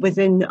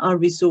within our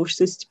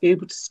resources to be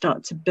able to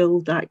start to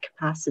build that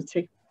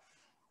capacity.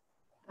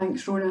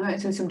 Thanks, Rona.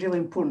 That's some really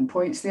important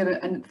points there.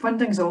 And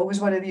funding is always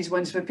one of these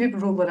ones where people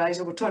roll their eyes,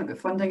 and we're talking about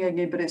funding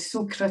again, but it's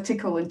so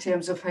critical in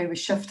terms of how we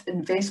shift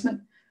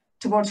investment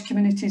towards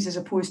communities as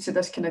opposed to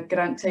this kind of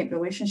grant type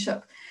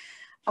relationship.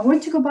 I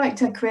want to go back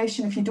to a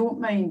question, if you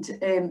don't mind,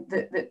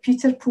 that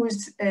Peter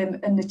posed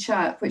in the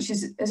chat, which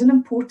is an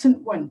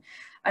important one.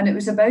 And it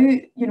was about,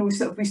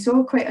 sort of we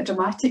saw quite a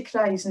dramatic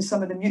rise in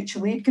some of the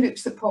mutual aid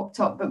groups that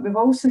popped up, but we've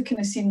also kind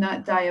of seen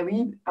that die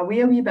away a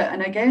wee bit.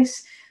 And I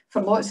guess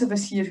for lots of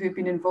us here who've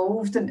been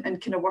involved in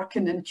kind of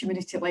working in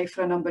community life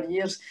for a number of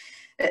years,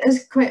 it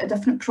is quite a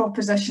different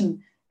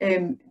proposition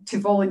to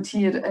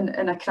volunteer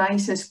in a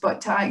crisis,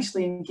 but to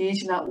actually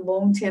engage in that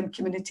long-term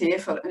community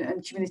effort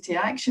and community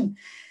action.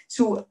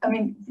 So, I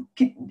mean,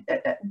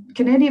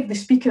 can any of the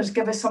speakers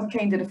give us some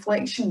kind of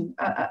reflection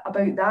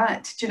about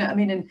that? Do you know what I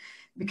mean? And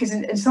because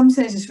in some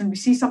senses, when we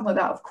see something like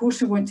that, of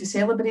course we want to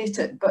celebrate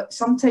it, but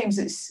sometimes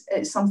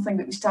it's something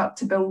that we start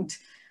to build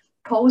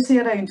policy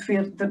around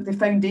where the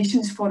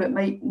foundations for it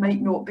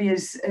might not be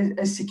as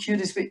secure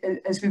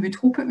as we would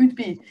hope it would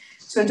be.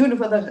 So I don't know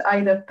whether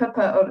either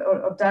Pippa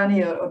or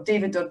Danny or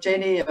David or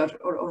Jenny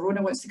or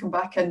Rona wants to come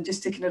back in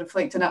just to kind of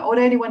reflect on that, or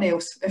anyone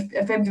else.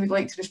 If anybody would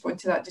like to respond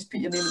to that, just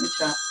put your name in the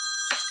chat.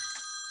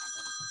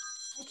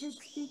 I could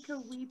speak a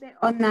wee bit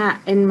on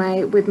that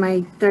with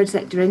my third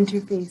sector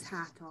interface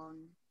hat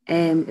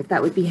on, if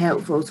that would be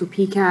helpful. So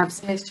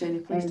PCAVS yes, Jenny,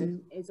 please do.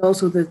 is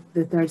also the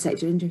third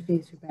sector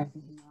interface for Perth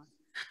and Kinross.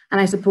 And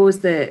I suppose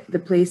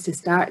the place to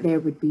start there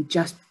would be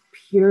just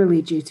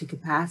purely due to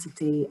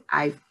capacity.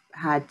 I've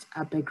had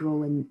a big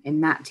role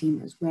in that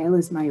team as well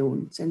as my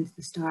own since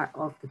the start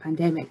of the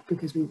pandemic,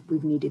 because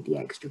we've needed the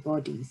extra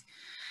bodies.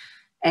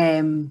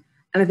 And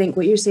I think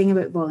what you're saying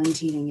about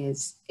volunteering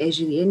is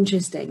really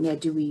interesting. Yeah,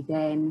 do we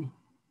then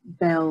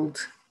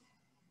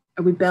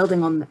are we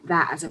building on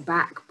that as a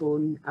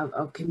backbone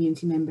of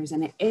community members?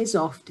 And it is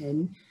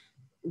often,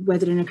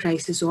 whether in a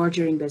crisis or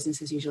during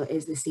business as usual, it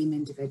is the same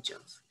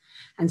individuals.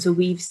 And so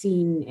we've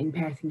seen in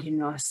Perth and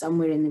Kinross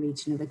somewhere in the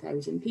region of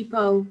 1,000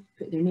 people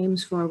put their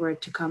names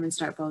forward to come and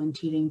start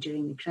volunteering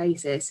during the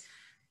crisis.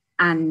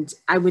 And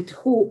I would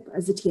hope,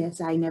 as the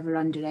TSI, never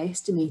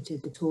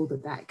underestimated the toll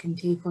that can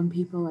take on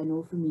people. I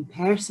know for me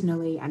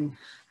personally, and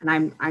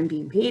I'm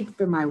being paid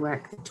for my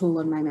work, the toll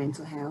on my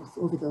mental health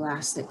over the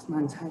last 6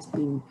 months has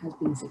been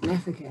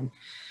significant.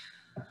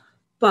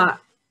 But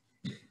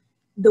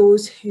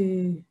those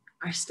who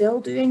are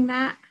still doing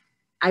that,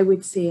 I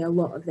would say a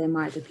lot of them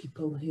are the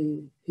people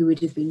who would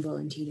have been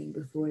volunteering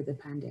before the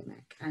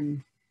pandemic.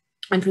 And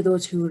for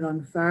those who were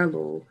on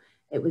furlough,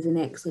 it was an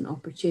excellent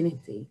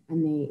opportunity,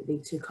 and they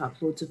took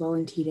up loads of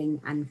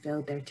volunteering and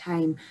filled their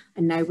time.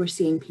 And now we're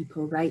seeing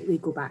people rightly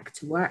go back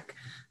to work.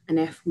 And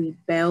if we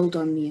build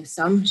on the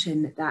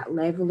assumption that that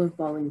level of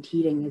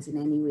volunteering is in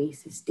any way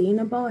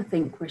sustainable, I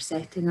think we're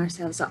setting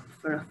ourselves up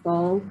for a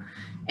fall,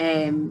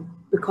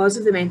 because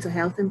of the mental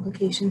health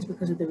implications,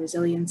 because of the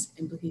resilience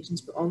implications,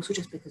 but also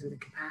just because of the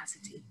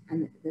capacity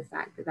and the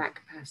fact that that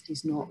capacity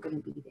is not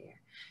going to be there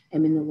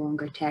in the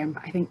longer term.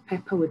 But I think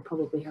Pippa would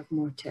probably have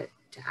more to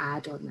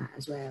add on that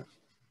as well.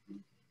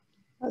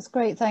 That's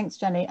great, thanks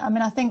Jenny. I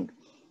mean, I think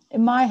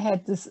in my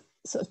head there's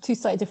sort of two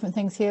slightly different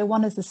things here.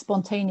 One is the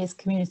spontaneous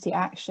community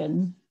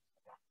action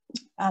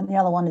and the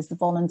other one is the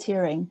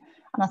volunteering.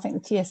 And I think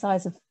the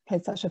TSIs have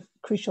played such a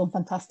crucial and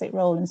fantastic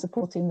role in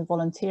supporting the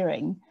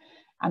volunteering.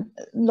 And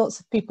lots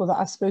of people that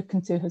I've spoken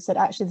to have said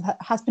actually there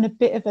has been a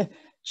bit of a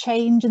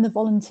change in the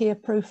volunteer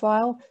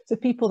profile. So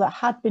people that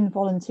had been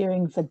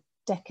volunteering for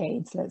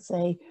decades, let's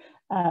say,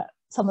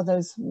 some of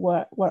those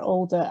were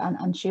older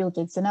and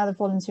shielded. So now the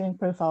volunteering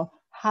profile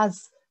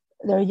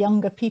there are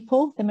younger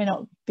people. They may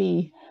not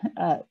be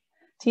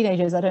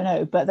teenagers, I don't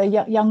know, but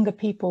they're younger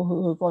people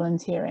who are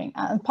volunteering.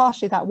 And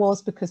partially that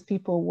was because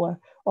people were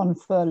on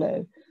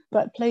furlough.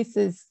 But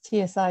places,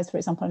 TSIs, for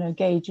example, I know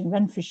Gage in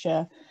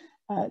Renfrewshire,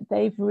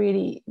 they've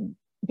really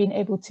been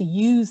able to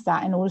use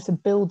that in order to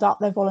build up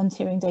their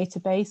volunteering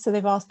database. So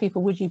they've asked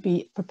people, would you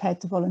be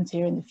prepared to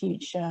volunteer in the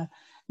future?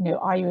 You know,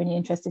 are you only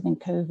interested in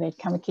COVID?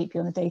 Can we keep you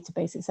on the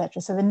database,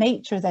 etc.? So the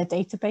nature of their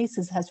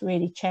databases has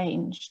really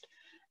changed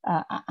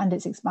and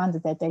it's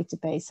expanded their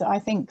database. So I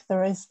think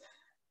there is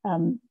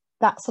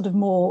that sort of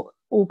more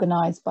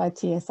organised by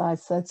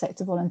TSI's third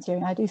sector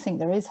volunteering. I do think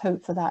there is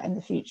hope for that in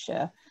the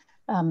future.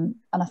 And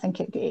I think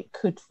it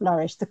could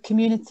flourish. The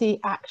community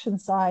action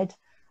side,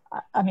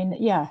 I mean,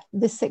 yeah,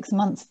 this 6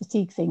 months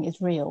fatigue thing is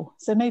real.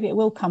 So maybe it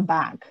will come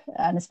back,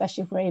 and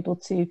especially if we're able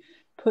to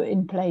put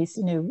in place,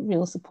 you know,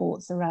 real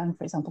supports around,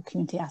 for example,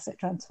 community asset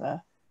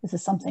transfer. This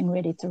is something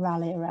really to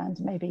rally around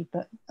maybe,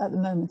 but at the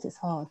moment it's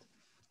hard.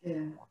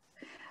 Yeah.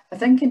 I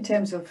think in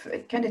terms of,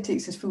 it kind of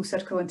takes us full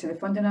circle into the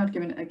funding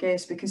argument, I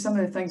guess, because some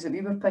of the things that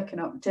we were picking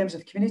up in terms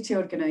of community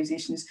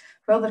organisations,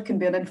 while there can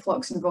be an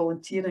influx in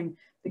volunteering,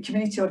 the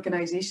community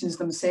organisations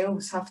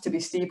themselves have to be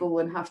stable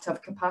and have to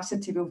have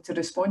capacity to be able to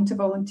respond to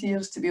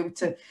volunteers, to be able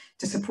to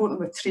support them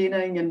with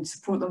training and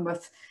support them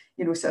with,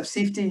 you know, sort of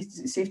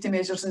safety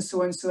measures and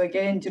so on. So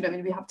again, do you know what I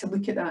mean? We have to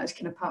look at that as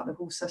kind of part of the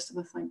whole system,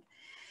 I think.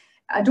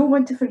 I don't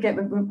want to forget,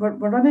 we're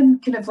running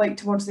kind of like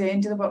towards the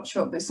end of the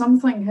workshop, but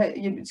something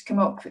it's come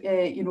up,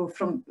 you know,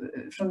 from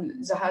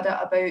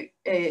Zahada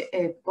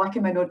about Black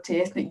and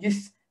minority ethnic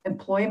youth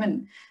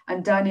employment.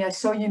 And Danny, I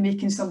saw you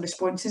making some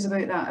responses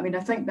about that. I mean,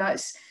 I think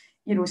that's,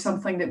 you know,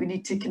 something that we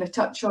need to kind of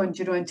touch on,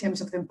 you know, in terms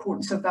of the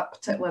importance of that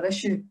particular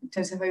issue, in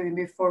terms of how we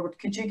move forward.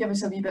 Could you give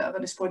us a wee bit of a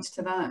response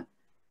to that?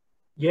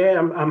 Yeah,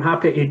 I'm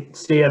happy to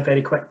say a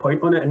very quick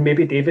point on it, and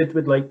maybe David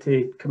would like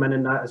to come in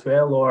on that as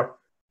well, or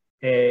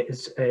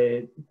is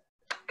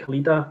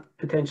Khalida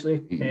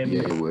potentially? Yeah,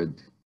 it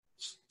would.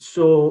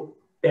 So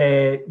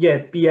yeah,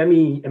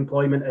 BME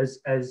employment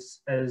is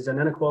an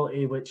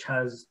inequality which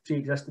has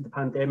pre-existed the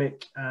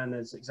pandemic and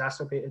is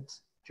exacerbated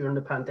during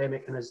the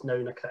pandemic and is now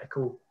in a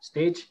critical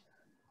stage.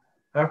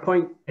 Our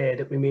point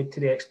that we made to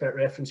the expert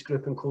reference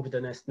group on COVID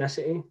and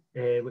ethnicity,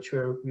 which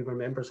we were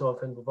members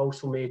of, and we've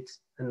also made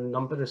a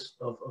number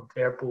of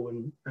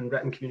verbal and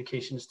written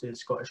communications to the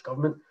Scottish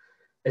Government,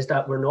 is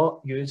that we're not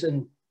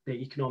using the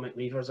economic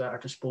levers at our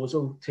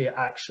disposal to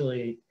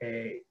actually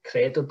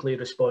credibly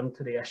respond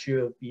to the issue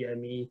of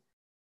BME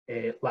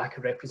lack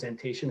of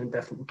representation and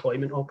different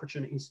employment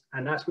opportunities.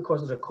 And that's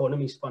because our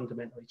economy's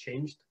fundamentally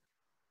changed.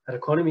 Our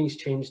economy's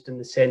changed in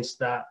the sense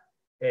that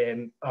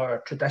our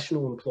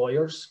traditional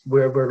employers,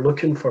 where we're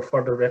looking for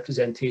further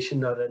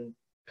representation, are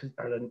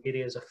in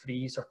areas of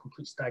freeze or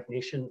complete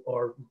stagnation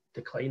or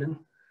declining.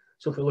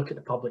 So if we look at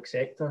the public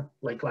sector,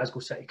 like Glasgow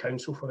City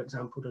Council, for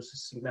example, there's a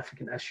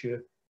significant issue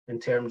in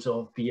terms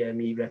of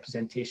BME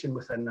representation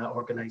within that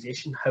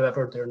organisation.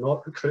 However, they're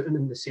not recruiting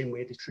in the same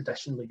way they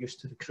traditionally used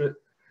to recruit,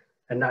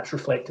 and that's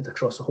reflected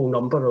across a whole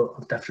number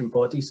of different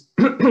bodies.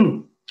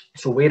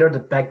 So where are the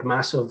big,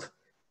 massive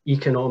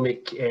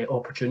economic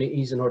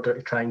opportunities in order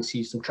to try and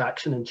see some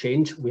traction and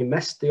change? We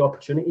missed the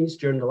opportunities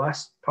during the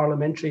last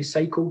parliamentary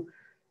cycle,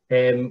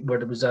 where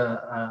there was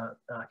a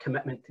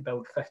commitment to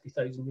build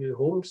 50,000 new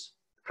homes.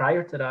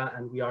 Prior to that,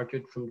 and we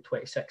argued from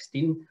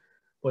 2016,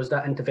 was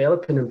that in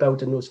developing and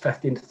building those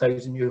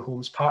 15,000 new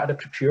homes, part of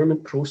the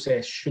procurement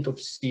process should have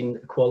seen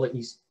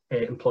equalities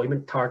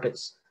employment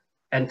targets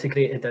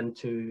integrated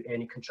into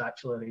any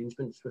contractual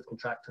arrangements with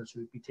contractors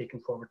who would be taking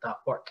forward that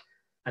work,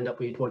 and that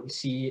we'd want to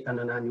see on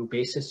an annual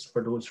basis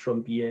for those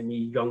from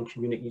BME young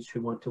communities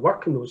who want to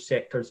work in those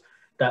sectors,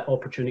 that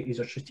opportunities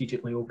are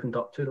strategically opened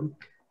up to them.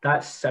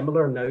 That's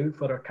similar now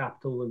for our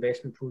capital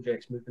investment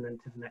projects moving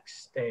into the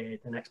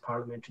next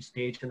parliamentary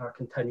stage, and our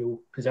continual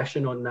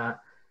position on that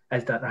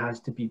is that there has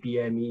to be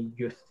BME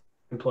youth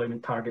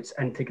employment targets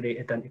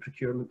integrated into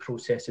procurement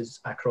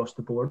processes across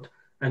the board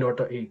in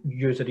order to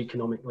use our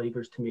economic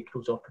levers to make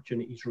those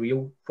opportunities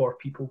real for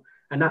people.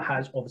 And that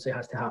obviously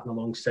has to happen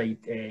alongside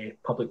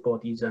public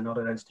bodies and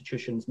other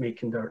institutions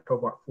making their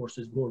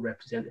workforces more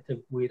representative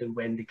where and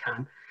when they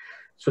can.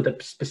 So the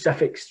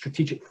specific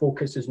strategic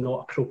focus is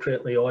not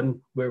appropriately on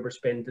where we're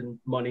spending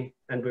money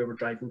and where we're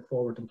driving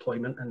forward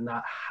employment, and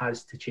that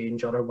has to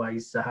change.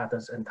 Otherwise,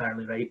 Zahada's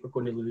entirely right. We're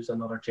going to lose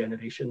another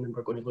generation, and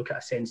we're going to look at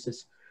a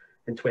census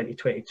in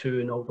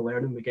 2022 and all the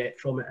learning we get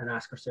from it and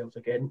ask ourselves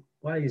again,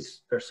 why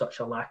is there such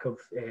a lack of,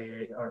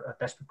 or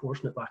a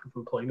disproportionate lack of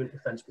employment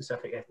within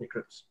specific ethnic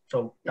groups?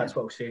 So that's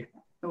what I'll say.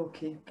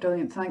 Okay,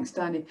 brilliant. Thanks,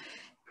 Danny.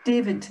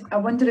 David, I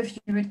wonder if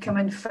you would come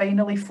in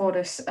finally for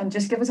us and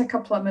just give us a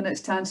couple of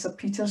minutes to answer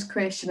Peter's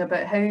question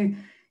about how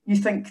you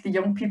think the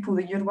young people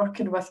that you're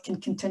working with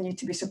can continue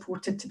to be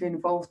supported to be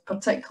involved,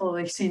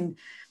 particularly seeing,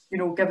 you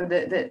know, given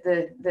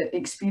the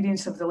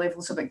experience of the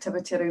levels of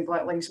activity around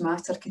Black Lives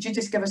Matter. Could you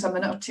just give us a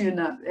minute or two on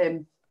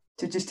that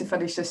to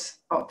finish this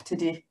up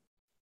today?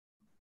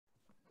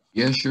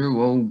 Yeah, sure.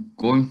 Well,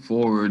 going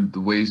forward, the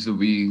ways that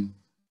we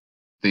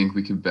think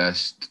we could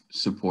best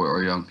support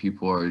our young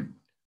people are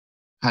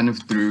kind of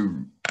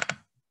through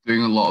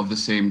doing a lot of the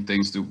same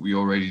things that we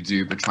already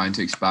do, but trying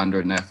to expand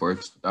our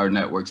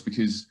networks,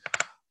 because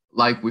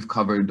like we've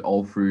covered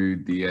all through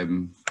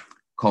the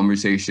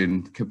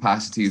conversation,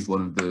 capacity is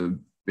one of the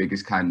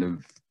biggest kind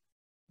of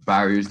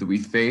barriers that we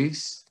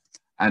face.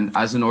 And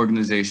as an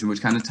organization,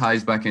 which kind of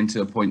ties back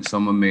into a point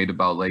someone made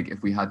about like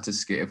if we had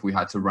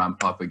to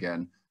ramp up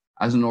again,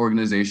 as an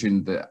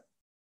organization that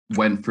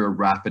went through a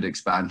rapid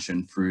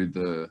expansion through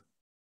the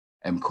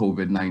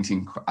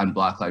COVID-19 and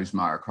Black Lives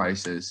Matter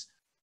crisis,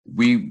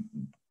 we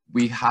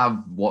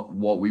have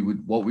what we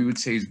would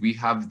say is we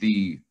have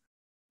the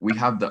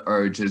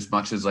urge, as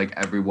much as like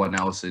everyone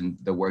else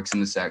that works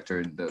in the sector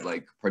and that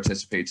like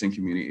participates in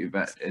community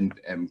events and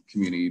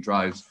community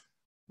drives,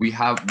 we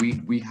have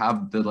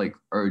the like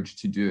urge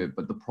to do it,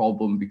 but the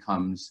problem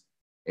becomes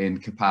in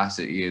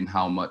capacity and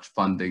how much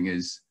funding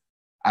is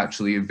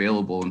actually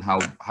available and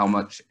how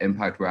much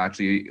impact we're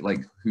actually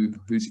like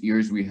whose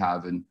ears we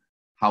have and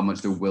how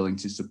much they're willing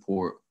to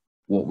support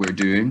what we're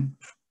doing.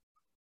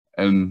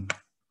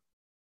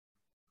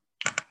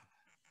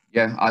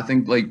 Yeah, I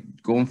think like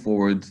going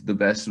forward, the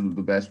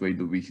best way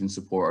that we can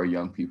support our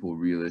young people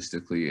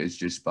realistically is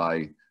just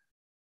by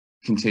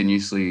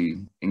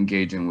continuously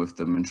engaging with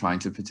them and trying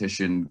to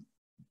petition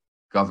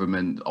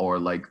government or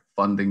like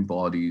funding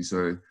bodies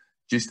or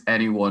just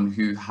anyone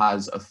who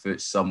has a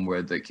foot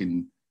somewhere that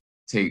can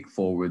take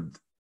forward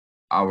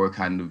our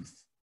kind of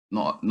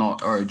not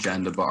our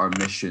agenda but our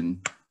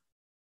mission.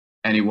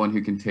 Anyone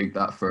who can take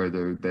that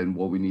further, then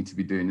what we need to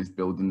be doing is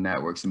building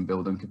networks and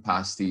building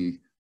capacity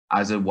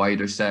as a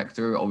wider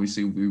sector.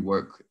 Obviously, we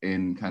work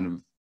in kind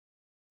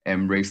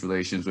of race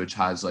relations, which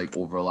has like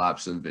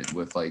overlaps of it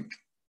with like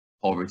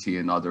poverty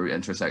and other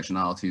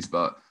intersectionalities.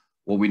 But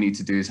what we need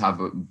to do is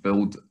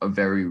build a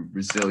very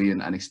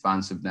resilient and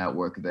expansive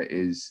network that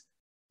is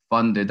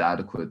funded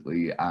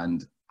adequately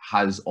and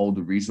has all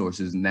the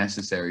resources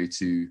necessary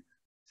to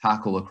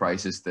tackle a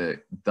crisis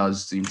that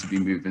does seem to be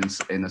moving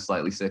in a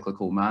slightly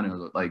cyclical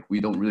manner. Like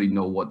we don't really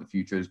know what the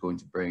future is going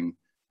to bring. And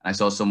I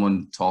saw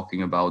someone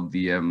talking about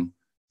the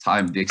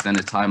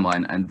extended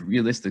timeline, and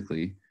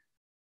realistically,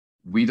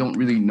 we don't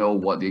really know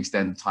what the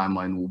extended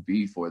timeline will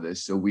be for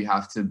this. So we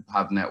have to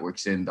have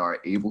networks that are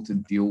able to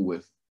deal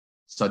with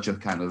such a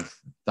kind of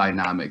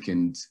dynamic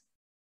and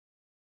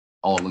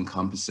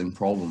all-encompassing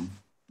problem.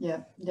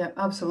 Yeah,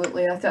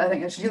 absolutely. I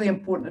think it's really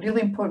important. A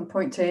really important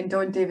point to end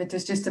on, David,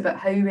 is just about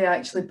how we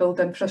actually build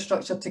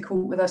infrastructure to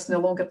cope with this in the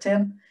longer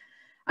term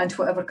and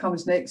whatever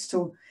comes next.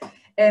 So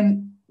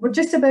we're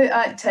just about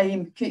at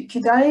time.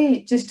 Could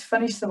I just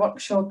finish the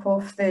workshop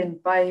off then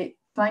by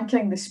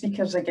thanking the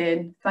speakers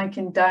again,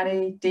 thanking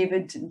Danny,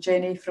 David, and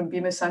Jenny from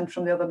BEMIS and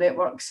from the other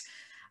networks,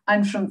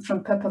 and from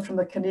Pippa from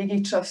the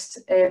Carnegie Trust.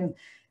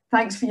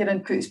 Thanks for your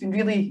input. It's been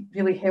really,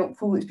 really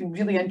helpful. It's been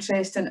really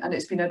interesting, and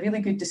it's been a really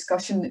good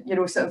discussion, you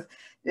know, sort of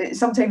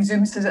sometimes Zoom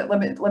has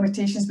its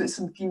limitations, but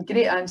some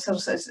great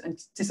answers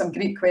to some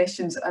great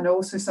questions, and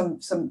also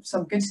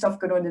some good stuff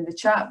going on in the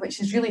chat, which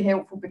is really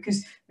helpful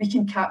because we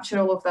can capture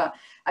all of that.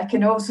 I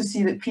can also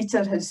see that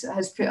Peter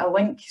has put a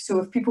link, so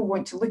if people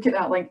want to look at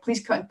that link,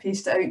 please cut and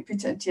paste it out and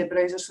put it into your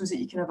browser so that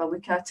you can have a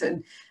look at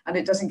it and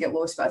it doesn't get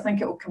lost. But I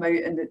think it will come out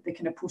in the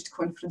kind of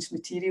post-conference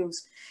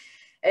materials.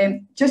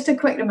 Just a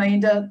quick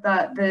reminder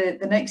that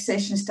the next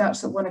session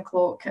starts at 1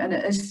 o'clock, and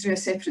it is through a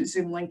separate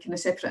Zoom link and a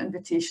separate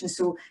invitation.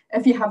 So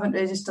if you haven't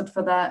registered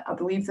for that, I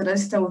believe there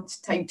is still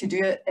time to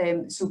do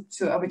it. So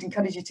I would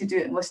encourage you to do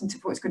it and listen to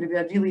what's going to be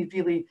a really,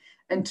 really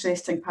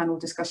interesting panel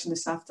discussion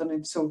this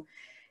afternoon. So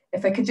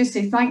if I could just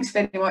say thanks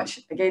very much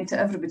again to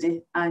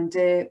everybody, and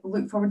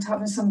we'll look forward to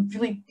having some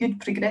really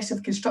good,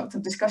 progressive,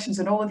 constructive discussions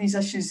on all of these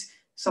issues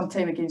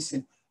sometime again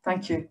soon.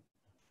 Thank you.